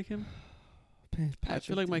 maybe like him. I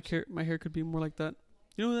feel like my hair could be more like that.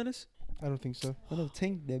 You know who that is? I don't think so. I know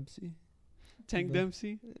Tank Dempsey, Tank No.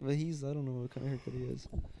 Dempsey. but I don't know what kind of haircut he has.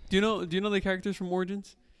 Do you know the characters from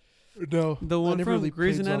Origins? No. The I one never from really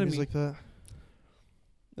Grey's played zombies Anatomy. like that.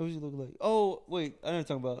 What does he look like? Oh wait, I know what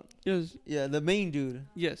you're talking about. Yes, Yeah, the main dude.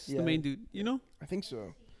 yes, Yeah. the main dude. You know? I think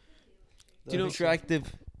so. The Do you know-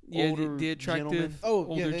 attractive Yeah, older the attractive gentleman. Oh,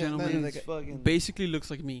 older yeah, gentleman. that- He's fucking Basically looks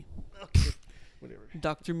like me, Whatever.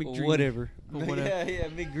 Dr. McDreamy. whatever. Or whatever.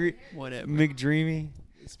 yeah, Whatever. McDreamy.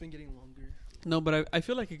 It's been getting longer. No, but I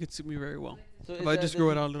feel like it could suit me very well So if I just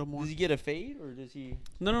grow it out a little more. Does he get a fade or does he?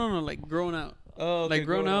 No, like grown out. Oh, okay, Like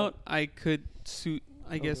grown grow it out, I could suit,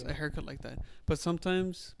 I guess, Okay. a haircut like that. But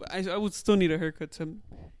sometimes, I would still need a haircut to,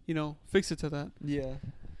 fix it to that. Yeah.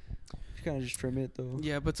 You kind of just trim it though.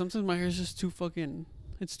 Yeah, but sometimes my hair is just too fucking.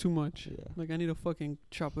 It's too much. Yeah. Like I need to fucking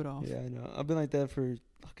chop it off. Yeah, I know. I've been like that for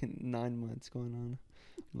fucking 9 months going on.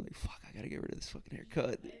 I'm like, fuck, I gotta get rid of this fucking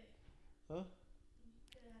haircut. Huh?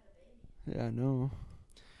 Yeah, I know.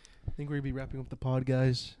 I think we're gonna be wrapping up the pod,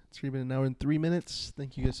 guys. It's been an hour and 3 minutes.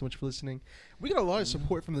 Thank you guys so much for listening. We got a lot of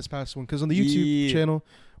support from this past one because on the YouTube Yeah. channel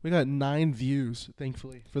we got 9 views,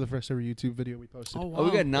 thankfully, for the first ever YouTube video we posted. Oh, wow. Oh,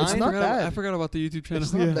 we got 9? It's not bad. I forgot about the YouTube channel.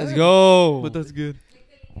 It's not Yeah. bad. Let's go. But that's good.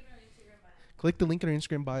 Click the link in our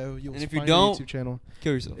Instagram bio. You'll And if you find our don't- YouTube channel.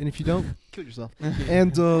 Kill yourself. And if you don't, kill yourself.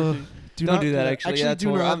 And Don't not do that. Actually, that's do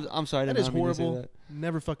horrible. not. I'm sorry. I That didn't is mean to say horrible. that.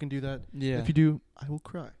 Never fucking do that. Yeah. If you do, I will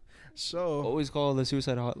cry. So Always call the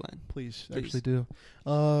suicide hotline. please, Please. actually do.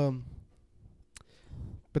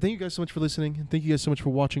 But thank you guys so much for listening, and thank you guys so much for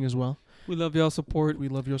watching as well. We love y'all support. We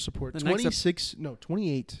love your support. The next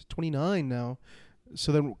 28, 29 now.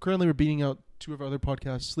 So then currently we're beating out 2 of our other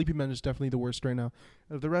podcasts. Sleepy Men is definitely the worst right now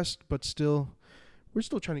of the rest, but still, we're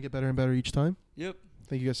still trying to get better and better each time. Yep.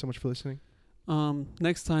 Thank you guys so much for listening.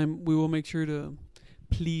 Next time we will make sure to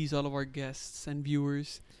please all of our guests and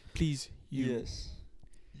viewers. Please you, Yes.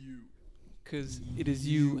 because it is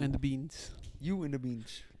you and the beans. You and the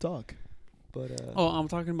beans. Talk. But Oh, I'm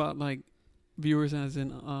talking about like viewers as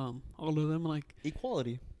in all of them, like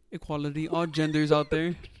equality. equality, all genders out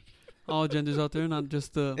there, all genders out there, not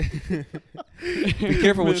just the. Be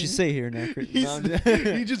careful what you say here, now. Chris. No, I'm just-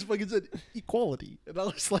 He just fucking said equality, and I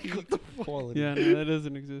was like, what the fuck? Equality. Yeah, no, that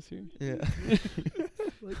doesn't exist here. Yeah.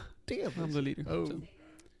 Damn. I'm the leader. Oh. so.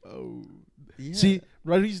 Oh. Yeah. See,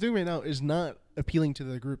 what he's doing right now is not appealing to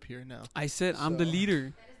the group here now. I said I'm the So-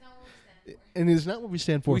 leader. And it is not what we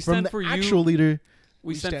stand for. We From stand the for you. actual leader,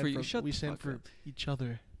 We stand for you. from- Shut we the stand fuck for up. each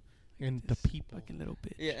other and the This people. Fucking little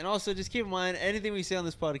bitch. Yeah, and also just keep in mind anything we say on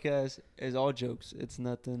this podcast is all jokes. It's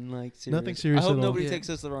nothing like serious. Nothing serious I hope at all. nobody Yeah. takes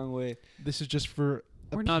us the wrong way. This is just for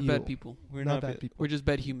We're not bad appeal. people. We're not not bad people. We're just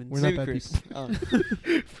bad humans. We're not Maybe bad Chris. people.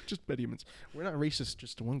 We're just bad humans. We're not racist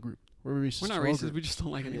just to one group. We're racist. We're not to all racist. groups. We just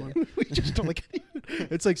don't like anyone. we just don't like anyone.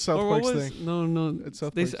 It's like South Or what Park's was- thing. No. It's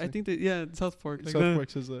South They Park's I thing. think that South Park. Like South that. Park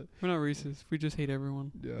says that. We're not racist. We just hate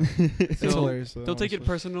everyone. Yeah. It's So, hilarious. Though, Don't take it honestly.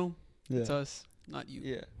 personal. yeah. It's us, not you.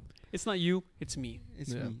 Yeah. It's not you. It's me.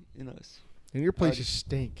 It's Yeah. me and us. And your place Howdy. is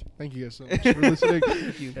stink. Thank you guys so much for listening.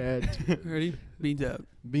 Thank you. And Ready? Beans out.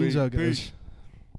 beans Peace. out, guys.